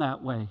come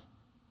that way.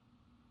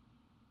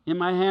 In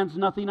my hands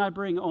nothing I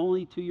bring,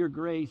 only to your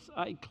grace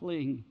I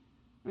cling.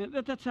 I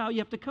mean, that's how you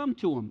have to come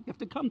to Him. You have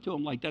to come to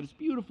Him like that. It's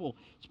beautiful.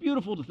 It's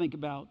beautiful to think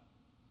about.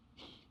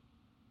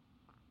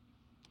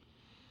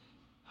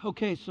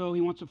 Okay, so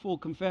he wants a full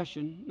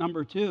confession.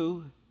 Number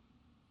 2,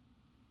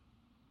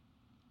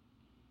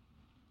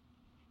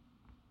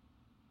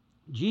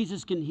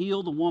 Jesus can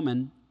heal the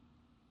woman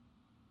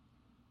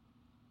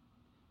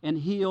and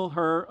heal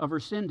her of her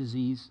sin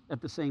disease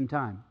at the same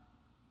time.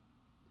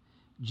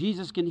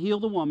 Jesus can heal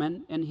the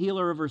woman and heal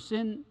her of her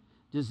sin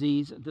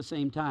disease at the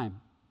same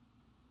time.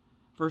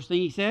 First thing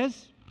he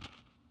says,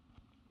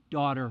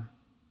 daughter.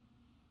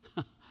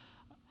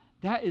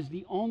 That is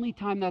the only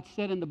time that's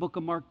said in the book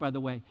of Mark, by the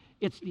way.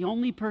 It's the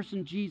only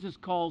person Jesus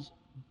calls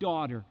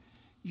daughter.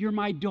 You're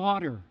my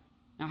daughter.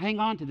 Now hang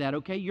on to that,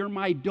 okay? You're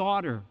my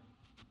daughter.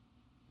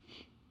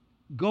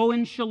 Go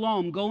in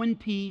shalom, go in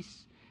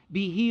peace,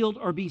 be healed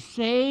or be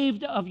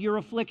saved of your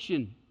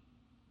affliction.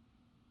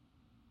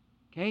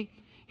 Okay?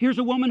 Here's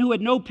a woman who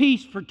had no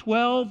peace for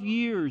 12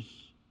 years.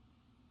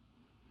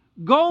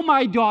 Go,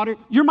 my daughter.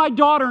 You're my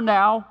daughter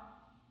now.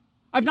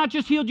 I've not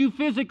just healed you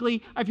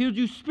physically, I've healed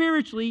you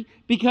spiritually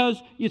because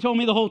you told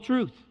me the whole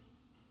truth.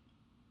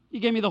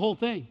 You gave me the whole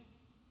thing.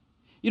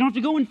 You don't have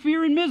to go in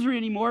fear and misery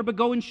anymore, but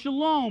go in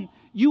shalom.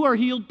 You are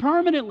healed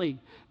permanently.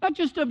 Not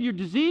just of your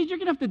disease, you're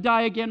going to have to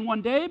die again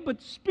one day,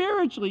 but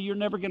spiritually you're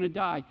never going to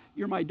die.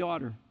 You're my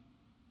daughter.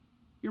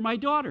 You're my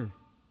daughter.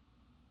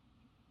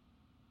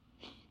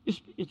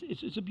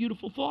 It's a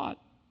beautiful thought.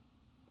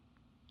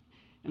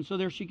 And so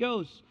there she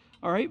goes.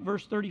 All right,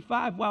 verse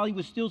 35, while he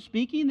was still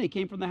speaking, they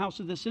came from the house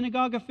of the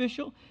synagogue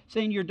official,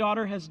 saying, your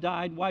daughter has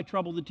died. Why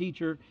trouble the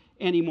teacher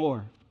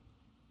anymore?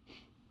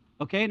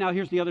 Okay, now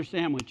here's the other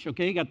sandwich.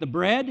 Okay, you got the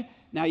bread.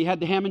 Now you had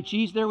the ham and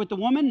cheese there with the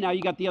woman. Now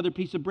you got the other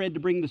piece of bread to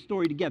bring the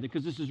story together,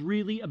 because this is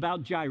really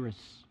about Jairus.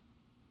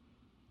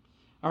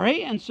 All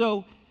right, and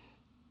so,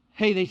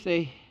 hey, they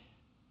say,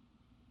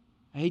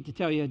 I hate to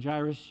tell you,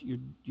 Jairus,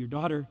 your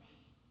daughter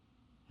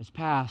has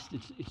passed.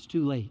 It's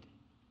too late.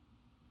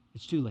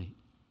 It's too late.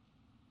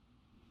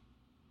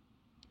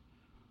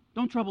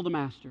 Don't trouble the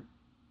master.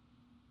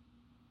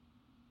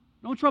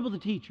 Don't trouble the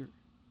teacher.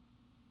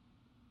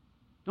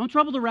 Don't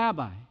trouble the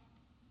rabbi.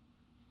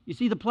 You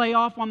see the play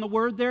off on the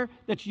word there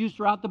that's used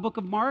throughout the book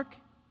of Mark?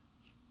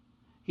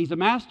 He's a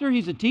master,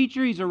 he's a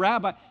teacher, he's a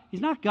rabbi. He's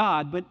not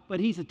God, but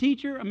he's a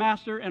teacher, a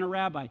master, and a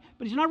rabbi.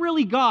 But he's not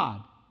really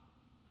God.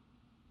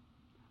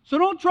 So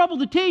don't trouble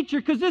the teacher,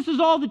 because this is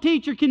all the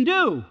teacher can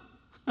do.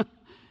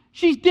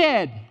 She's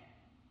dead.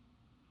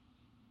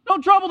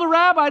 Don't trouble the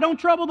rabbi, don't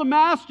trouble the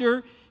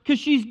master, because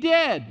she's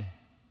dead.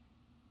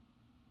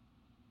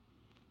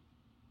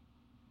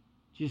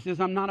 She says,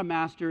 I'm not a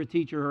master, a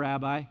teacher, a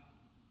rabbi.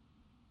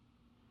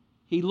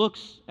 He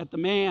looks at the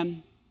man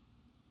and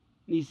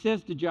he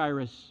says to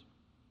Jairus,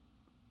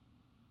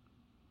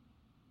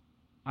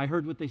 I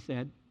heard what they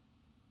said.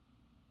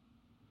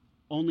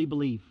 Only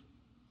believe.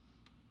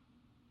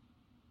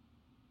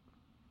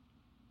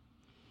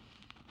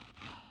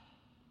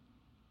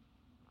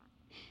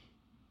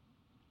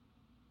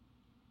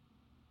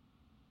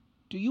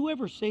 Do you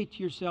ever say to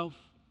yourself,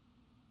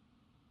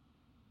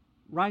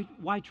 right,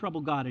 why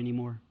trouble God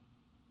anymore?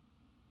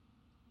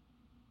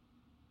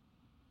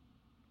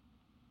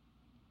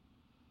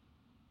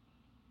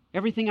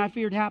 Everything I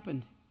feared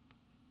happened.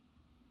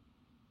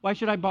 Why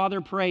should I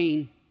bother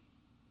praying?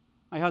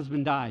 My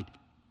husband died.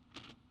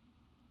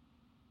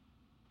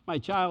 My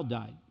child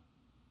died.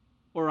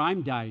 Or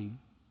I'm dying.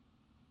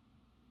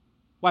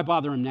 Why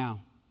bother him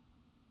now?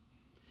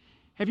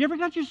 Have you ever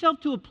got yourself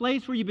to a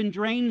place where you've been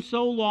drained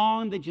so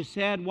long that you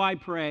said, why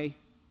pray?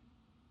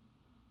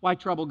 Why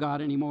trouble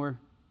God anymore?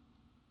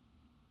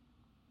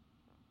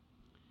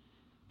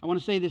 I want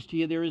to say this to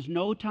you. There is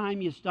no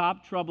time you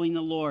stop troubling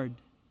the Lord.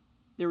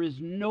 There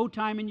is no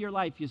time in your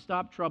life you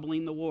stop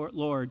troubling the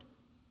Lord,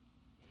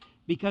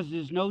 because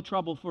there's no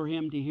trouble for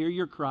Him to hear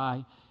your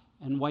cry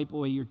and wipe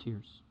away your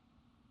tears.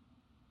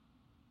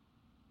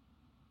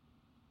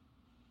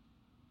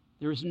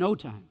 There is no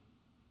time.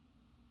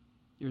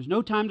 There is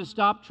no time to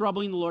stop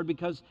troubling the Lord,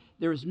 because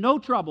there is no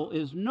trouble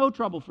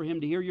for Him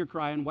to hear your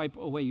cry and wipe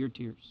away your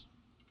tears.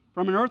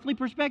 From an earthly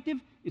perspective,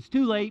 it's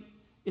too late.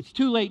 It's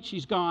too late.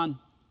 She's gone.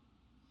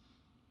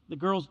 The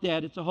girl's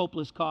dead. It's a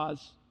hopeless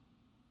cause.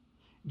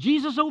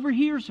 Jesus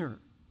overhears her.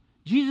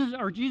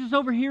 Jesus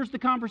overhears the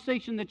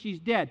conversation that she's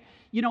dead.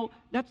 You know,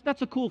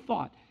 that's a cool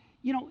thought.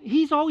 You know,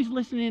 He's always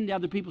listening to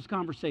other people's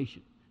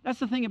conversation. That's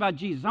the thing about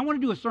Jesus. I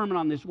want to do a sermon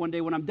on this one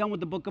day when I'm done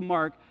with the book of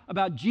Mark,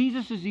 about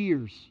Jesus'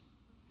 ears.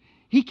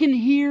 He can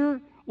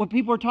hear what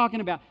people are talking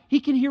about. He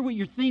can hear what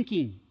you're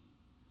thinking.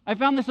 I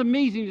found this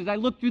amazing as I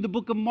looked through the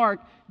book of Mark.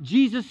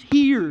 Jesus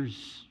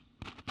hears.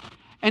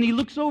 And He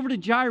looks over to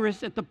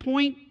Jairus at the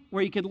point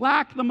where he could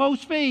lack the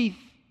most faith.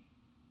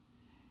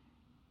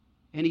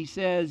 And He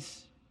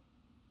says,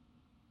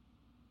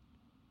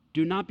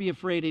 do not be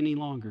afraid any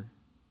longer.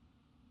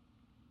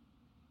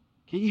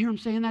 Can you hear Him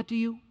saying that to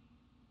you?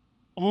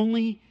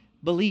 Only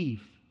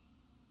believe.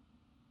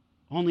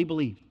 Only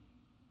believe.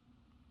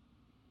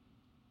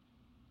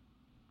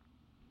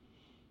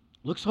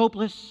 Looks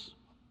hopeless.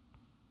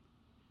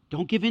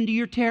 Don't give in to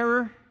your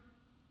terror.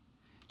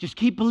 Just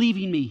keep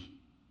believing me.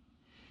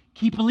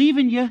 Keep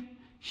believing you.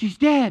 She's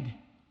dead.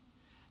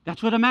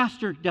 That's what a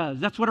master does.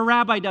 That's what a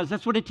rabbi does.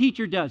 That's what a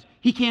teacher does.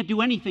 He can't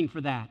do anything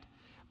for that.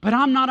 But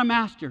I'm not a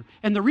master.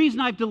 And the reason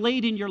I've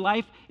delayed in your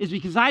life is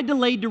because I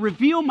delayed to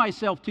reveal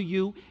myself to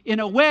you in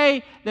a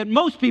way that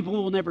most people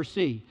will never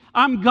see.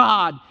 I'm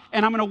God,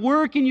 and I'm going to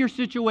work in your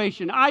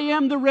situation. I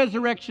am the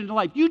resurrection to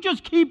life. You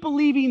just keep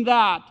believing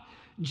that.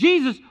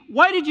 Jesus,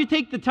 why did you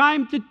take the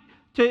time to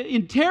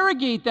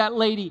interrogate that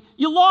lady?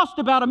 You lost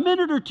about a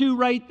minute or two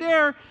right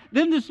there.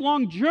 Then this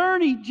long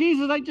journey.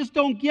 Jesus, I just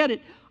don't get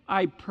it.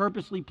 I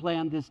purposely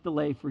planned this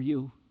delay for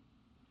you.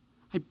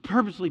 I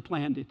purposely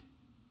planned it.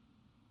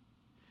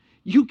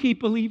 You keep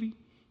believing.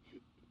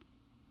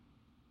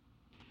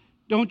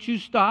 Don't you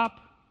stop.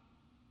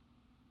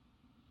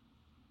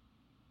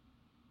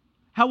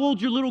 How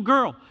old's your little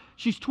girl?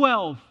 She's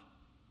 12.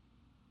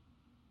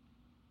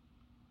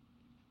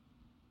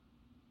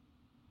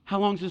 How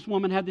long's this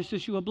woman had this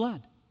issue of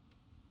blood?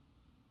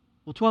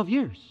 Well, 12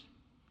 years.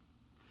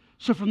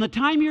 So from the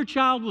time your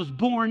child was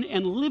born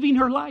and living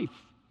her life,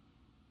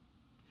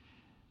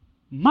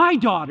 my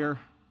daughter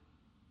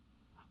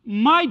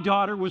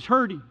was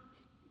hurting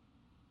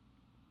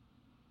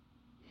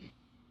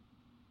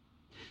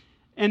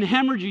and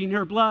hemorrhaging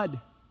her blood.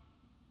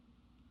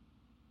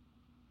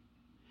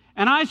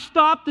 And I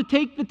stopped to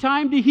take the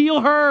time to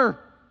heal her.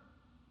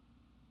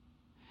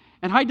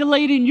 And I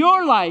delayed in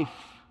your life.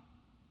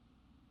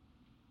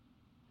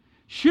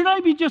 Should I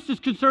be just as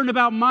concerned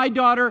about my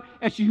daughter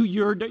as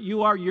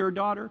you are your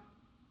daughter?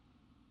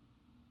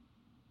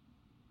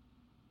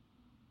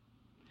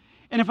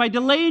 And if I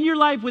delay in your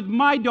life with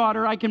my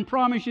daughter, I can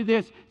promise you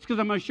this, it's because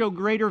I'm going to show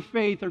greater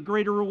faith or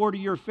greater reward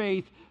of your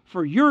faith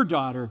for your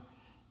daughter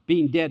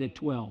being dead at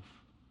 12.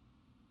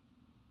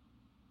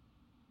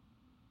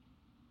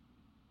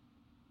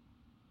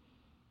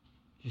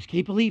 Just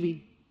keep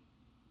believing.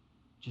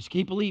 Just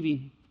keep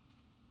believing.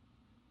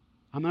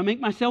 I'm going to make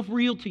myself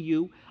real to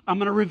you. I'm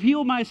going to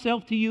reveal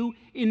myself to you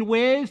in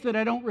ways that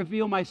I don't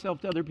reveal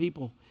myself to other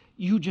people.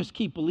 You just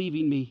keep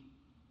believing me.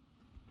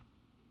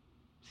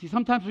 See,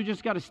 sometimes we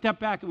just got to step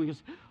back and we go,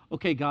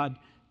 okay, God,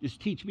 just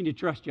teach me to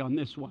trust you on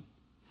this one.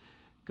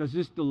 Because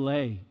this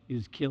delay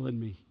is killing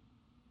me.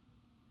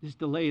 This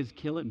delay is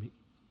killing me.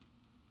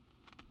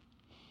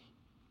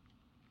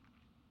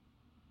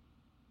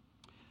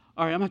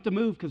 All right, I'm going to have to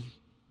move because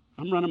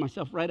I'm running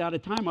myself right out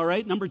of time. All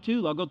right, number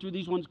 2, I'll go through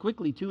these ones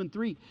quickly, 2 and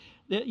 3.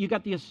 You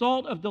got the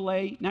assault of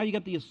delay. Now you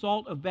got the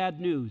assault of bad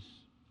news.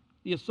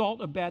 The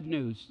assault of bad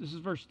news. This is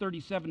verse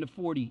 37 to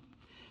 40.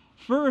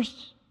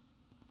 First,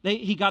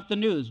 he got the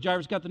news.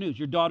 Jairus got the news.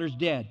 Your daughter's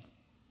dead.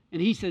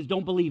 And he says,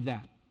 don't believe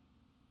that.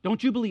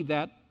 Don't you believe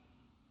that?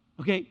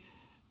 Okay.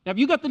 Now, if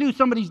you got the news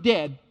somebody's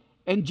dead,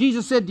 and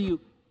Jesus said to you,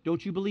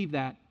 don't you believe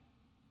that?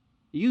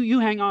 You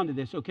hang on to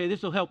this, okay?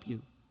 This will help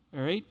you.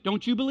 All right?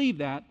 Don't you believe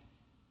that?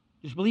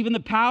 Just believe in the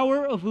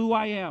power of who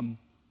I am.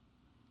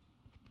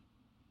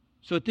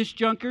 So at this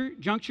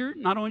juncture,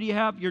 not only do you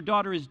have your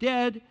daughter is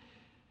dead,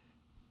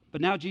 but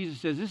now Jesus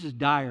says, this is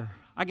dire.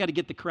 I got to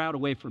get the crowd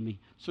away from me.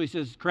 So he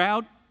says,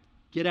 crowd,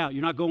 get out.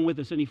 You're not going with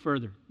us any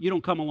further. You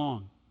don't come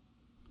along.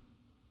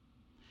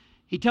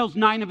 He tells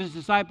 9 of his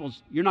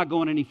disciples, you're not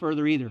going any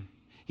further either.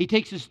 He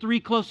takes his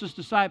 3 closest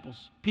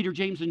disciples, Peter,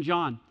 James, and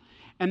John.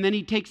 And then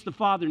he takes the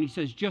Father and he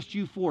says, just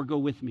you 4 go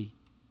with me.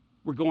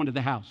 We're going to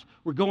the house.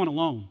 We're going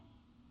alone.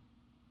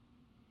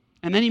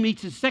 And then he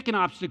meets his second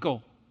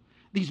obstacle,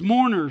 these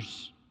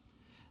mourners.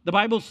 The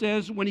Bible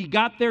says when he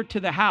got there to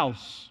the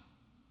house,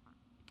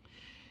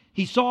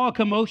 he saw a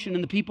commotion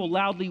and the people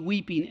loudly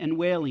weeping and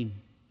wailing.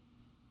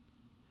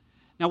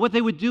 Now, what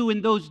they would do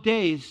in those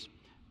days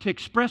to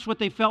express what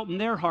they felt in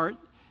their heart,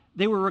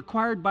 they were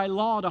required by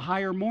law to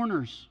hire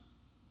mourners.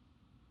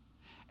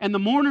 And the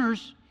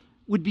mourners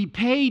would be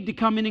paid to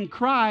come in and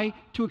cry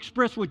to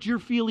express what you're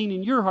feeling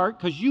in your heart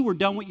because you were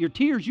done with your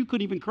tears. You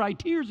couldn't even cry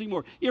tears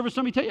anymore. You ever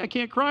somebody tell you, I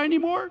can't cry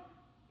anymore?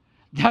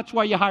 That's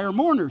why you hire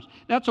mourners.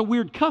 That's a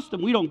weird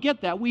custom. We don't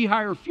get that. We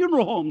hire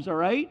funeral homes, all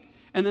right?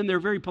 And then they're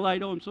very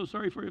polite. Oh, I'm so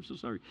sorry for you. I'm so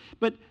sorry.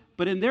 But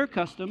in their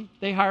custom,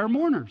 they hire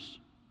mourners.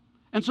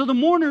 And so the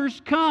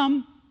mourners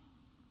come,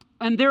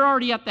 and they're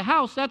already at the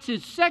house. That's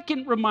his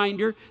second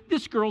reminder,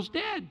 this girl's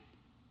dead.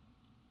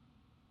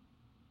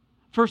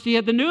 First he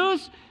had the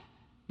news.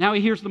 Now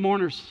he hears the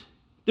mourners.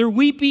 They're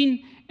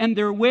weeping and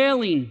they're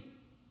wailing.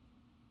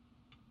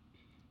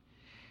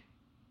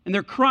 And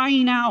they're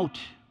crying out.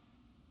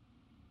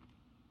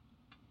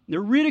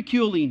 They're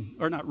ridiculing,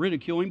 or not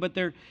ridiculing, but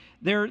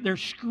they're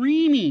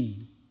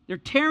screaming. They're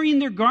tearing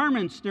their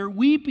garments. They're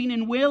weeping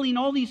and wailing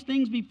all these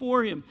things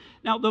before him.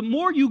 Now, the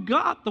more you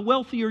got, the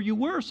wealthier you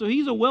were. So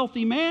he's a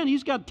wealthy man.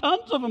 He's got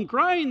tons of them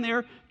crying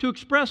there to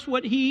express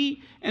what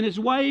he and his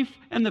wife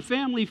and the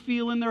family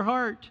feel in their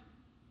heart.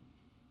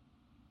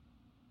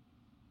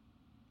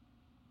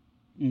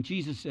 And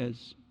Jesus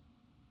says,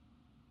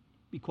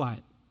 be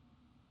quiet.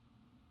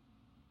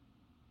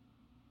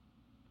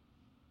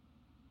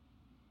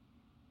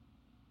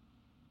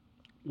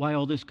 Why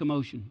all this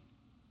commotion?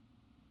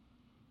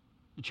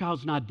 The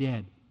child's not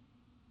dead.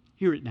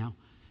 Hear it now.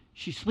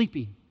 She's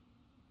sleeping.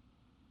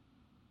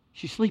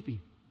 She's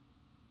sleeping.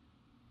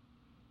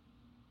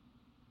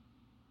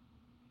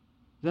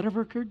 Has that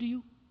ever occurred to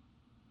you?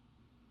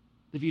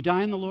 If you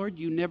die in the Lord,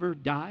 you never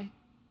die?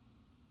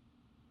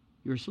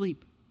 You're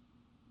asleep.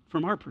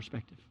 From our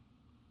perspective.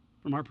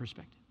 From our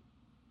perspective.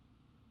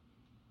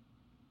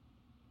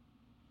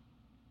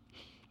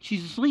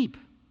 She's asleep.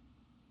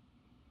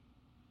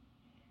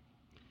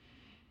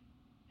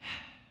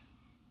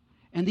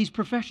 And these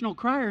professional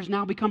criers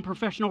now become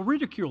professional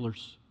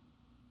ridiculers.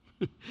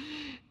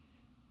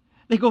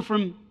 They go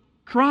from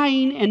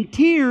crying and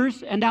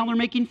tears, and now they're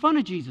making fun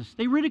of Jesus.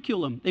 They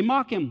ridicule him. They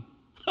mock him.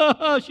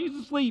 She's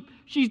asleep.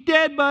 She's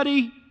dead,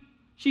 buddy.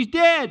 She's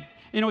dead.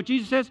 You know what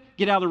Jesus says?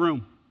 Get out of the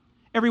room.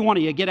 Every one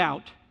of you, get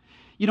out.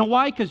 You know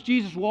why? Because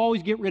Jesus will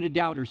always get rid of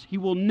doubters. He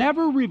will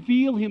never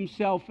reveal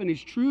himself in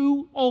his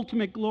true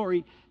ultimate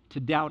glory to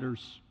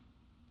doubters.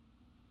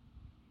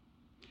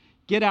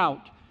 Get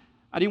out.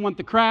 I didn't want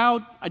the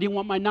crowd. I didn't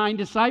want my 9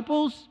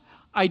 disciples.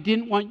 I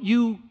didn't want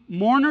you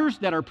mourners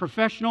that are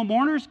professional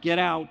mourners. Get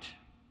out.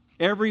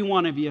 Every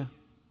one of you.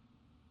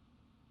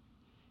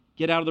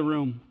 Get out of the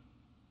room.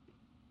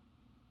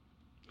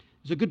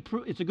 It's a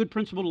good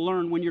principle to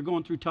learn when you're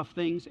going through tough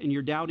things and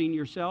you're doubting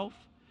yourself.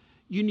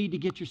 You need to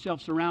get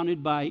yourself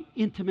surrounded by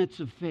intimates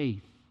of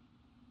faith.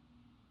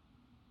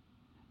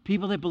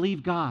 People that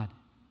believe God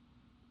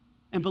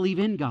and believe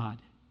in God.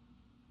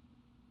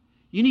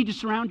 You need to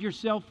surround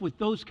yourself with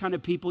those kind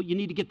of people. You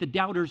need to get the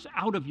doubters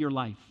out of your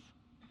life.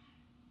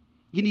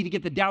 You need to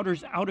get the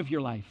doubters out of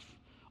your life.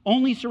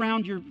 Only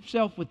surround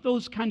yourself with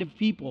those kind of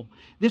people.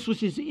 This was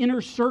his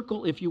inner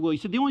circle, if you will. He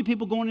said the only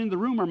people going into the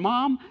room are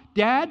mom,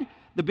 dad,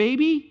 the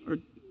baby, or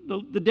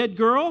the dead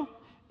girl,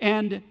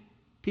 and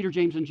Peter,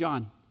 James, and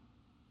John.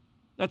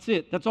 That's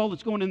it. That's all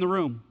that's going in the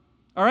room.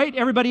 All right?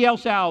 Everybody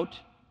else out.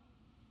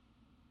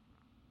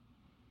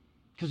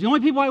 Because the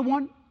only people I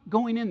want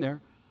going in there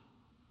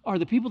are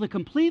the people that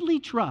completely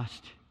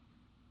trust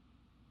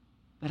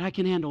that I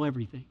can handle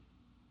everything.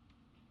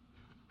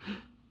 I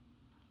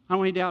don't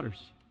want any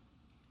doubters.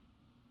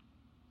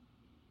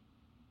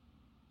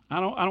 I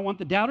don't want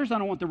the doubters. I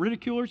don't want the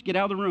ridiculers. Get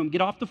out of the room. Get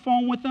off the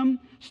phone with them.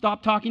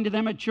 Stop talking to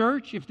them at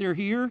church if they're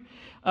here.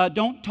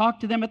 Don't talk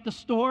to them at the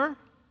store.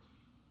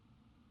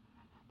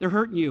 They're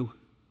hurting you.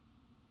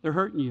 They're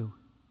hurting you.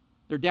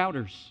 They're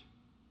doubters.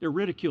 They're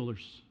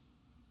ridiculers.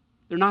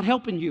 They're not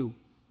helping you.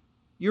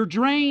 You're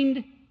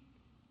drained,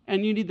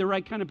 and you need the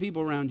right kind of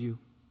people around you.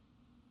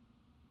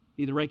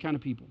 You need the right kind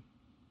of people.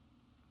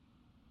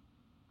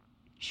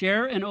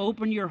 Share and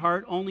open your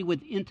heart only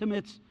with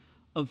intimates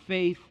of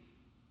faith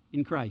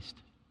in Christ.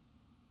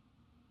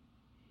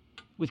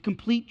 With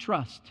complete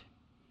trust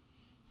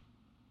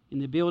in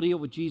the ability of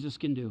what Jesus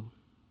can do.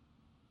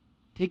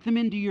 Take them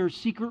into your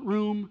secret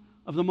room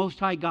of the Most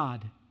High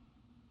God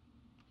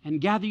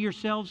and gather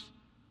yourselves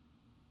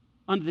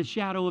under the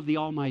shadow of the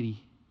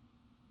Almighty.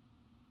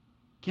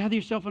 Gather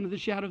yourself under the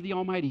shadow of the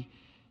Almighty.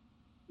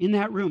 In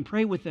that room,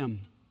 pray with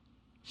them.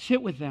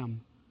 Sit with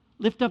them.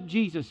 Lift up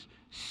Jesus.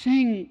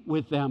 Sing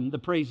with them the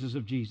praises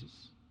of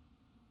Jesus.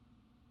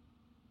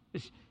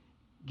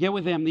 Get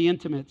with them, the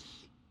intimates,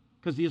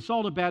 because the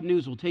assault of bad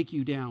news will take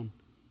you down.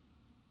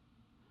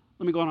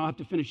 Let me go on. I'll have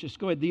to finish this.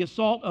 Go ahead. The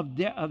assault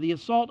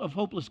of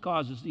hopeless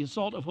causes. The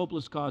assault of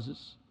hopeless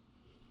causes.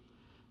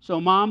 So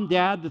mom,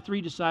 dad, the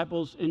 3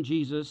 disciples, and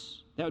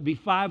Jesus. That would be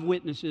 5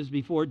 witnesses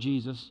before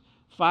Jesus.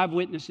 5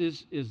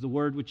 witnesses is the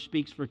word which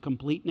speaks for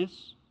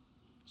completeness.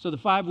 So the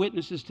 5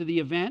 witnesses to the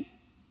event.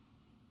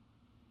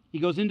 He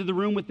goes into the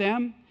room with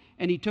them,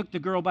 and he took the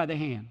girl by the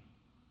hand.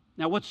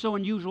 Now, what's so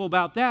unusual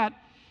about that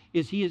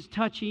is he is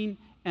touching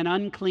an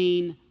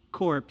unclean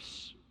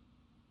corpse.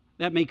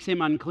 That makes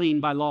him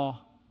unclean by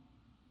law.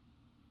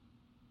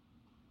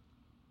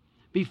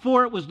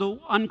 Before it was the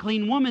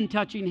unclean woman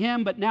touching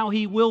him, but now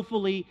he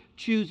willfully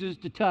chooses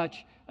to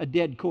touch a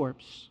dead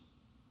corpse.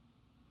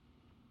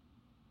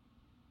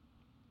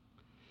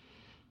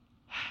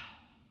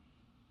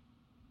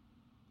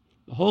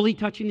 The holy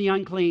touching the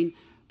unclean,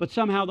 but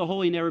somehow the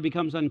holy never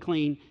becomes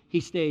unclean. He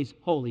stays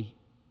holy.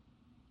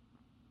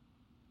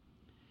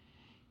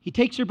 He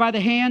takes her by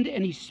the hand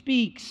and he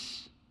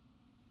speaks.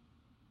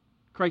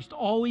 Christ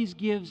always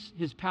gives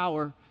his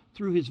power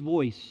through his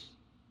voice,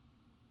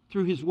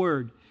 through his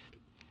word.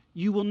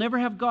 You will never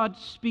have God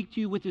speak to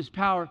you with his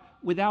power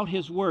without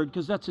his word,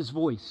 because that's his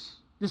voice.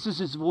 This is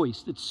his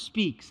voice that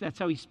speaks. That's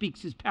how he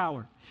speaks his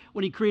power.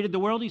 When he created the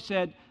world, he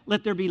said,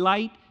 "Let there be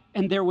light,"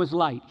 and there was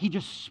light. He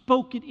just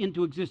spoke it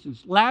into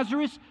existence.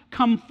 Lazarus,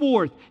 come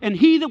forth. And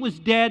he that was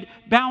dead,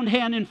 bound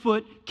hand and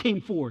foot,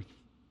 came forth.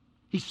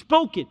 He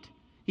spoke it.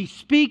 He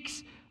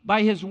speaks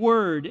by his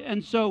word.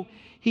 And so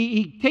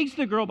he takes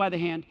the girl by the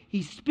hand.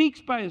 He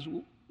speaks by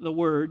the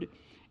word.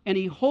 And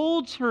he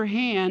holds her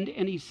hand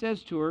and he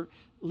says to her,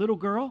 "Little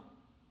girl,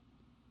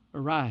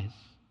 arise."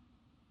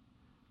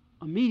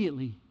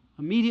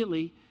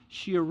 Immediately,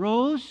 she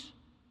arose,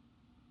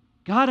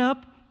 got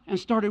up, and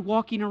started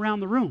walking around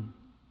the room.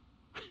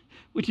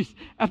 which is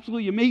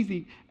absolutely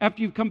amazing.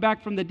 After you've come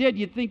back from the dead,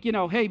 you'd think,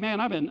 hey, man,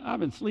 I've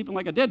been sleeping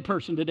like a dead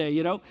person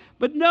today,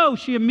 But no,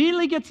 she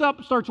immediately gets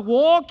up, starts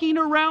walking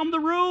around the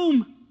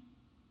room.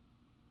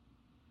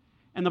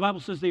 And the Bible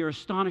says they are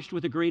astonished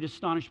with a great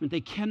astonishment.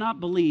 They cannot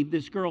believe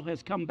this girl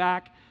has come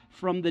back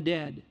from the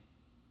dead.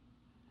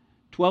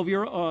 12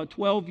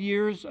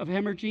 years of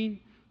hemorrhaging,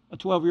 a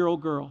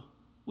 12-year-old girl,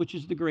 which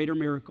is the greater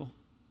miracle.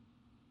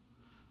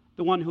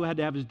 The one who had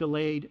to have his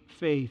delayed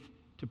faith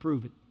to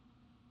prove it.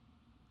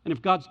 And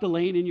if God's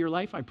delaying in your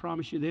life, I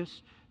promise you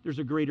this, there's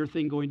a greater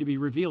thing going to be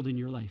revealed in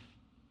your life.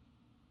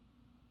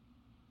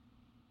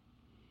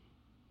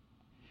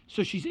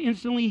 So she's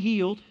instantly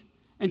healed.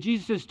 And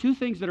Jesus says two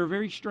things that are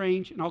very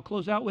strange, and I'll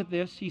close out with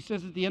this. He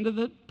says at the end of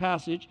the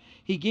passage,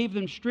 he gave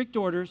them strict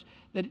orders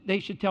that they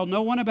should tell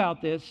no one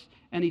about this,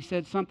 and he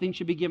said something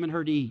should be given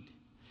her to eat.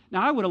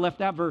 Now, I would have left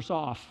that verse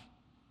off,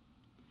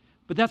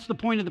 but that's the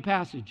point of the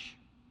passage.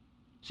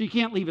 So you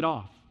can't leave it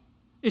off.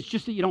 It's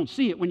just that you don't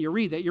see it when you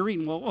read that. You're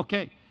reading, well,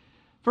 okay.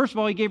 First of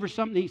all, he gave her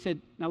something. He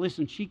said, now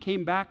listen, she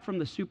came back from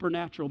the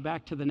supernatural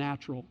back to the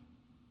natural.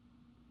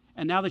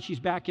 And now that she's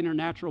back in her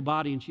natural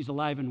body and she's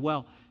alive and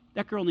well,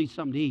 that girl needs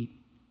something to eat.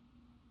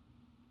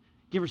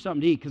 Give her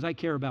something to eat because I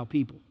care about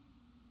people.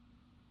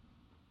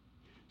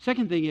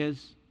 Second thing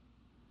is,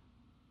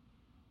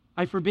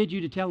 I forbid you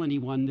to tell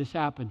anyone this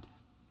happened.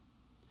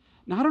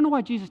 Now, I don't know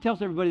why Jesus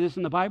tells everybody this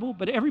in the Bible,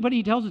 but everybody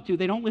he tells it to,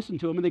 they don't listen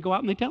to him and they go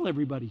out and they tell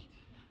everybody.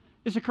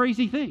 It's a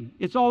crazy thing.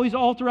 It's always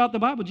all throughout the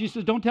Bible. Jesus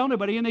says, don't tell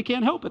anybody, and they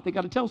can't help it. They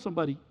got to tell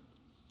somebody.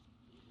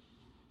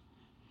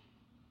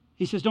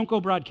 He says, don't go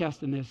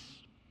broadcasting this.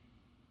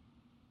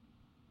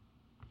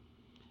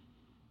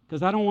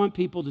 Because I don't want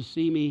people to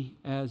see me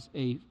as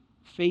a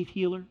faith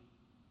healer.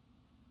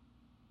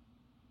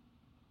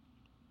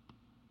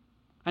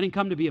 I didn't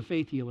come to be a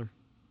faith healer.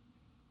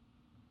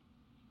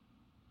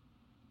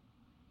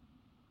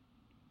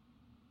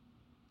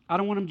 I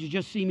don't want them to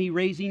just see me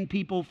raising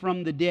people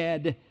from the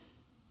dead.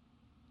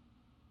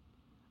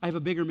 I have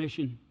a bigger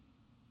mission.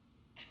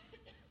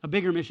 A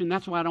bigger mission.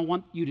 That's why I don't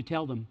want you to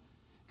tell them.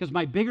 Because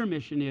my bigger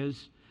mission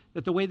is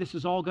that the way this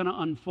is all going to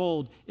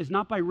unfold is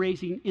not by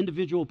raising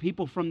individual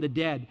people from the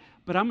dead,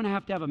 but I'm going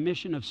to have a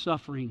mission of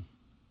suffering.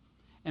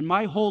 And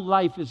my whole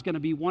life is going to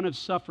be one of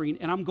suffering,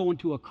 and I'm going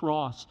to a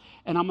cross.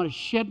 And I'm going to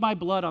shed my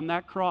blood on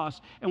that cross.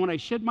 And when I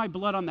shed my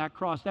blood on that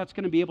cross, that's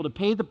going to be able to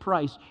pay the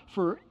price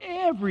for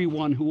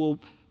everyone who will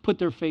put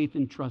their faith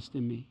and trust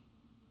in me.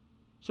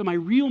 So my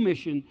real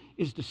mission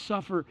is to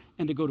suffer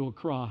and to go to a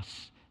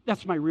cross.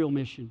 That's my real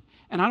mission.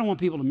 And I don't want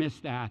people to miss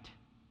that.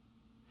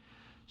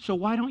 So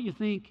why don't you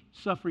think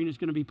suffering is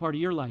going to be part of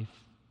your life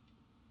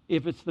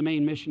if it's the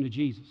main mission of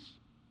Jesus?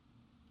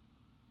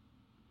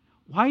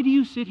 Why do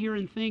you sit here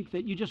and think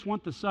that you just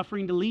want the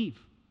suffering to leave?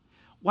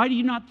 Why do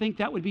you not think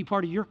that would be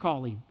part of your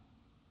calling?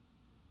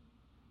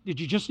 Did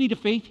you just need a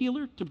faith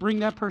healer to bring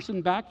that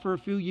person back for a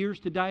few years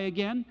to die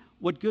again?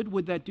 What good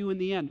would that do in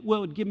the end? Well,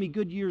 it would give me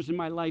good years in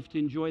my life to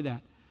enjoy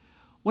that.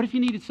 What if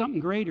you needed something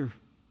greater?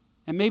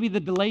 And maybe the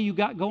delay you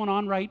got going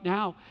on right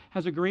now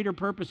has a greater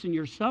purpose in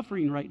your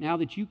suffering right now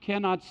that you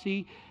cannot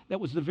see. That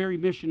was the very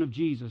mission of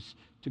Jesus,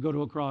 to go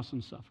to a cross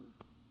and suffer.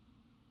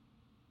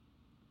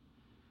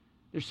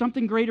 There's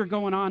something greater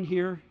going on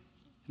here,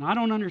 and I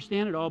don't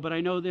understand it all, but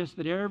I know this,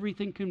 that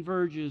everything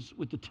converges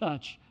with the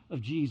touch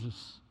of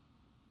Jesus.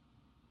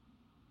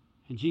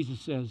 And Jesus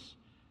says,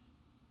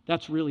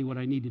 that's really what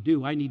I need to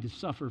do. I need to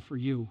suffer for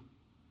you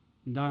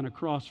and die on a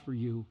cross for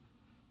you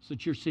so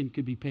that your sin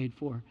could be paid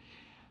for.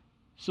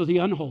 So the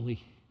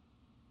unholy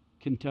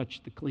can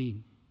touch the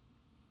clean.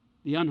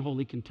 The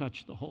unholy can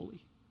touch the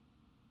holy.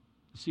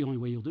 It's the only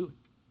way you'll do it.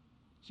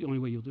 It's the only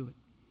way you'll do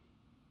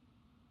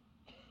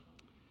it.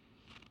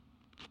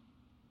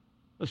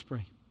 Let's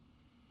pray.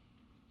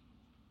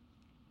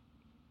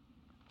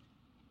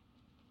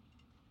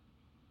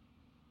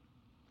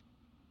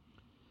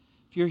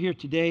 If you're here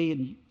today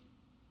and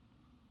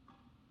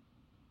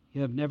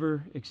you have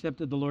never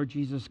accepted the Lord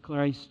Jesus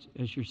Christ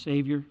as your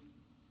Savior,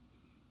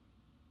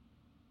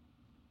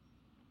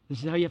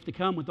 this is how you have to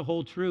come with the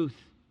whole truth.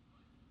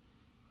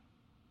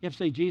 You have to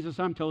say, Jesus,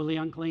 I'm totally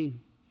unclean.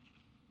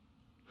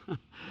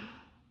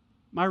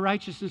 My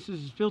righteousness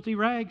is filthy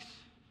rags.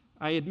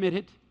 I admit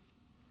it.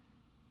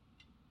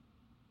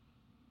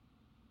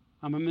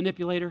 I'm a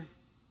manipulator.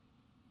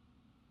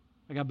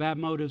 I got bad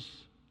motives.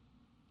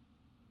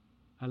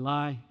 I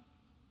lie.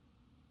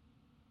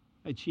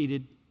 I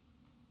cheated.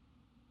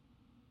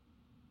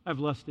 I've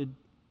lusted.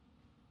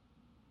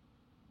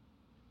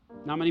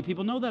 Not many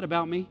people know that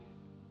about me.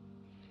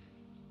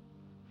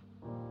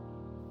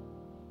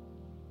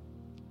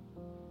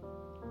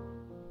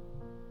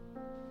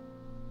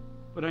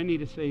 But I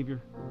need a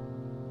Savior.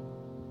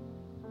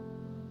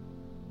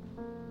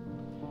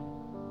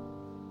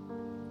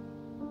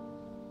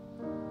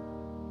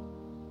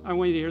 I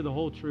want you to hear the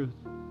whole truth.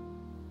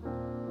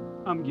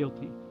 I'm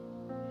guilty.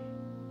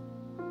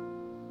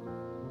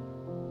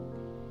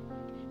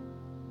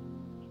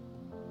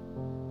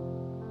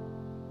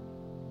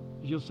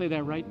 You'll say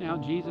that right now,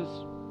 Jesus,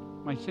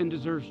 my sin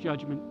deserves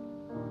judgment.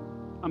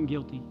 I'm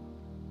guilty.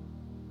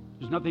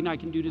 There's nothing I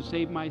can do to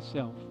save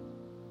myself.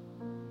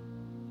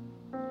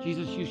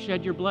 Jesus, you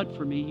shed your blood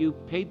for me. You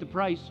paid the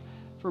price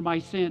for my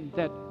sin,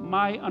 that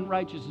my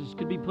unrighteousness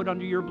could be put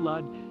under your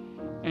blood,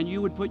 and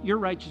you would put your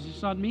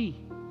righteousness on me.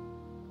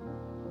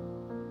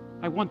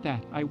 I want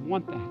that. I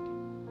want that.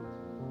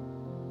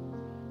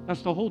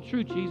 That's the whole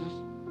truth, Jesus.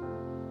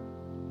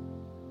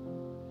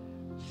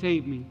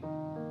 Save me.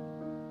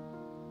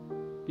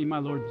 Be my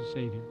Lord and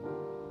Savior.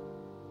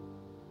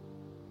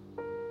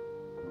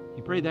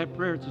 You pray that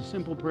prayer. It's a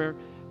simple prayer,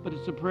 but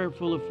it's a prayer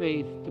full of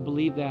faith to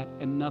believe that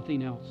and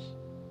nothing else.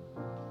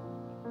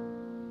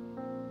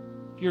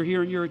 If you're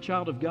here and you're a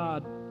child of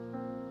God,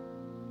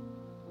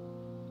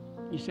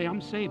 you say,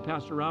 I'm saved,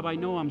 Pastor Rob. I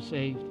know I'm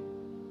saved.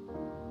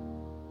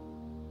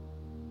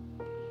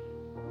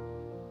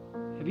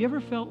 Have you ever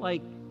felt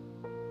like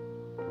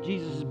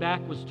Jesus'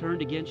 back was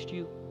turned against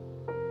you?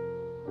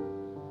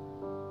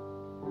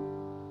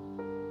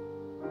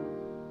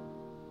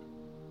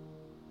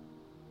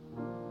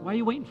 Why are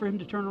you waiting for him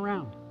to turn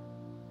around?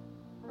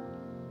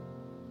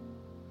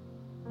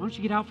 Why don't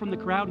you get out from the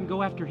crowd and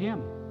go after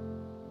him?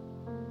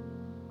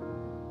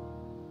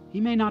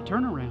 He may not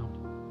turn around.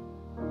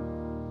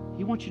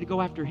 He wants you to go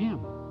after him.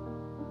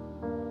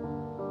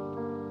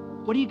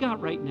 What do you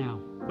got right now?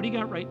 What do you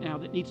got right now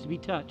that needs to be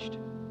touched?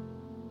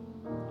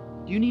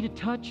 Do you need a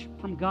touch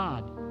from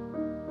God?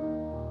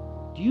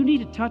 Do you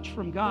need a touch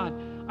from God?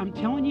 I'm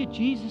telling you,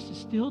 Jesus is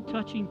still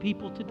touching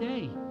people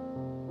today.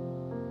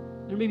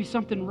 There may be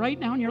something right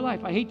now in your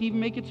life. I hate to even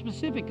make it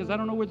specific because I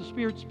don't know where the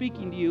Spirit's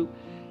speaking to you,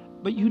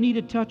 but you need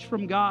a touch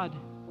from God.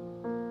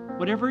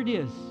 Whatever it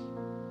is,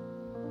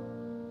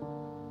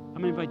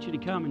 I'm going to invite you to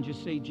come and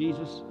just say,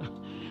 Jesus,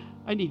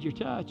 I need your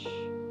touch.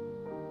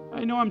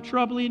 I know I'm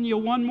troubling you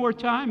one more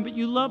time, but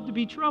you love to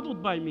be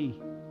troubled by me.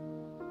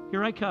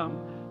 Here I come.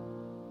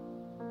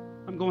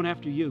 I'm going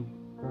after you.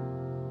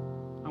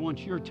 I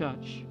want your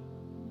touch.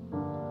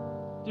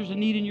 There's a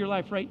need in your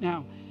life right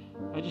now.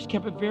 I just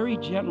kept it very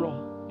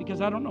general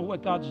because I don't know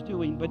what God's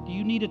doing, but do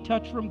you need a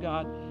touch from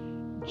God?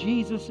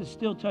 Jesus is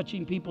still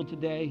touching people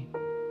today.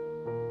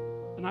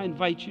 And I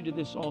invite you to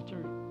this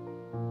altar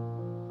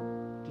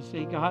to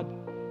say, God,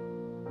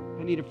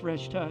 I need a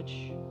fresh touch.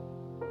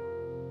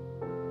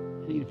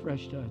 I need a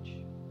fresh touch.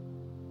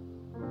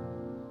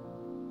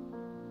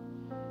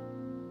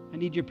 I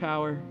need your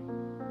power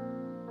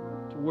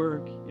to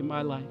work in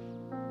my life.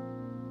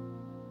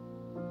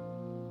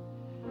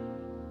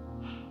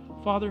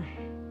 Father,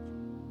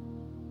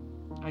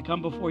 I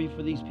come before you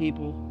for these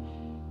people.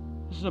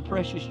 This is a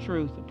precious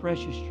truth, a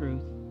precious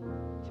truth.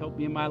 It's helped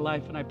me in my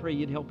life, and I pray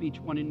you'd help each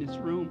one in this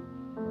room.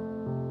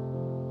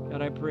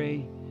 God, I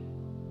pray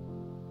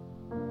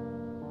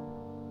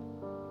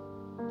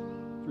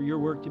for your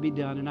work to be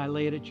done, and I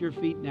lay it at your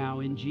feet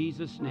now in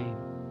Jesus' name.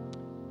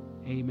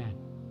 Amen.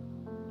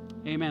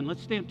 Amen.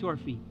 Let's stand to our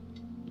feet.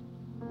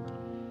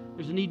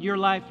 There's a need in your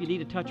life. You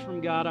need a touch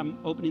from God. I'm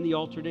opening the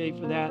altar today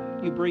for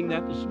that. You bring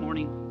that this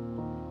morning.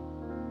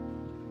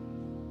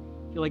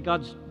 Feel like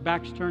God's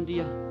back's turned to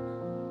you?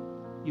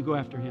 You go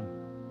after him.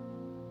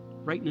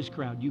 Right in this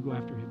crowd, you go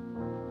after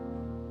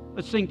him.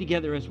 Let's sing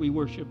together as we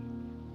worship.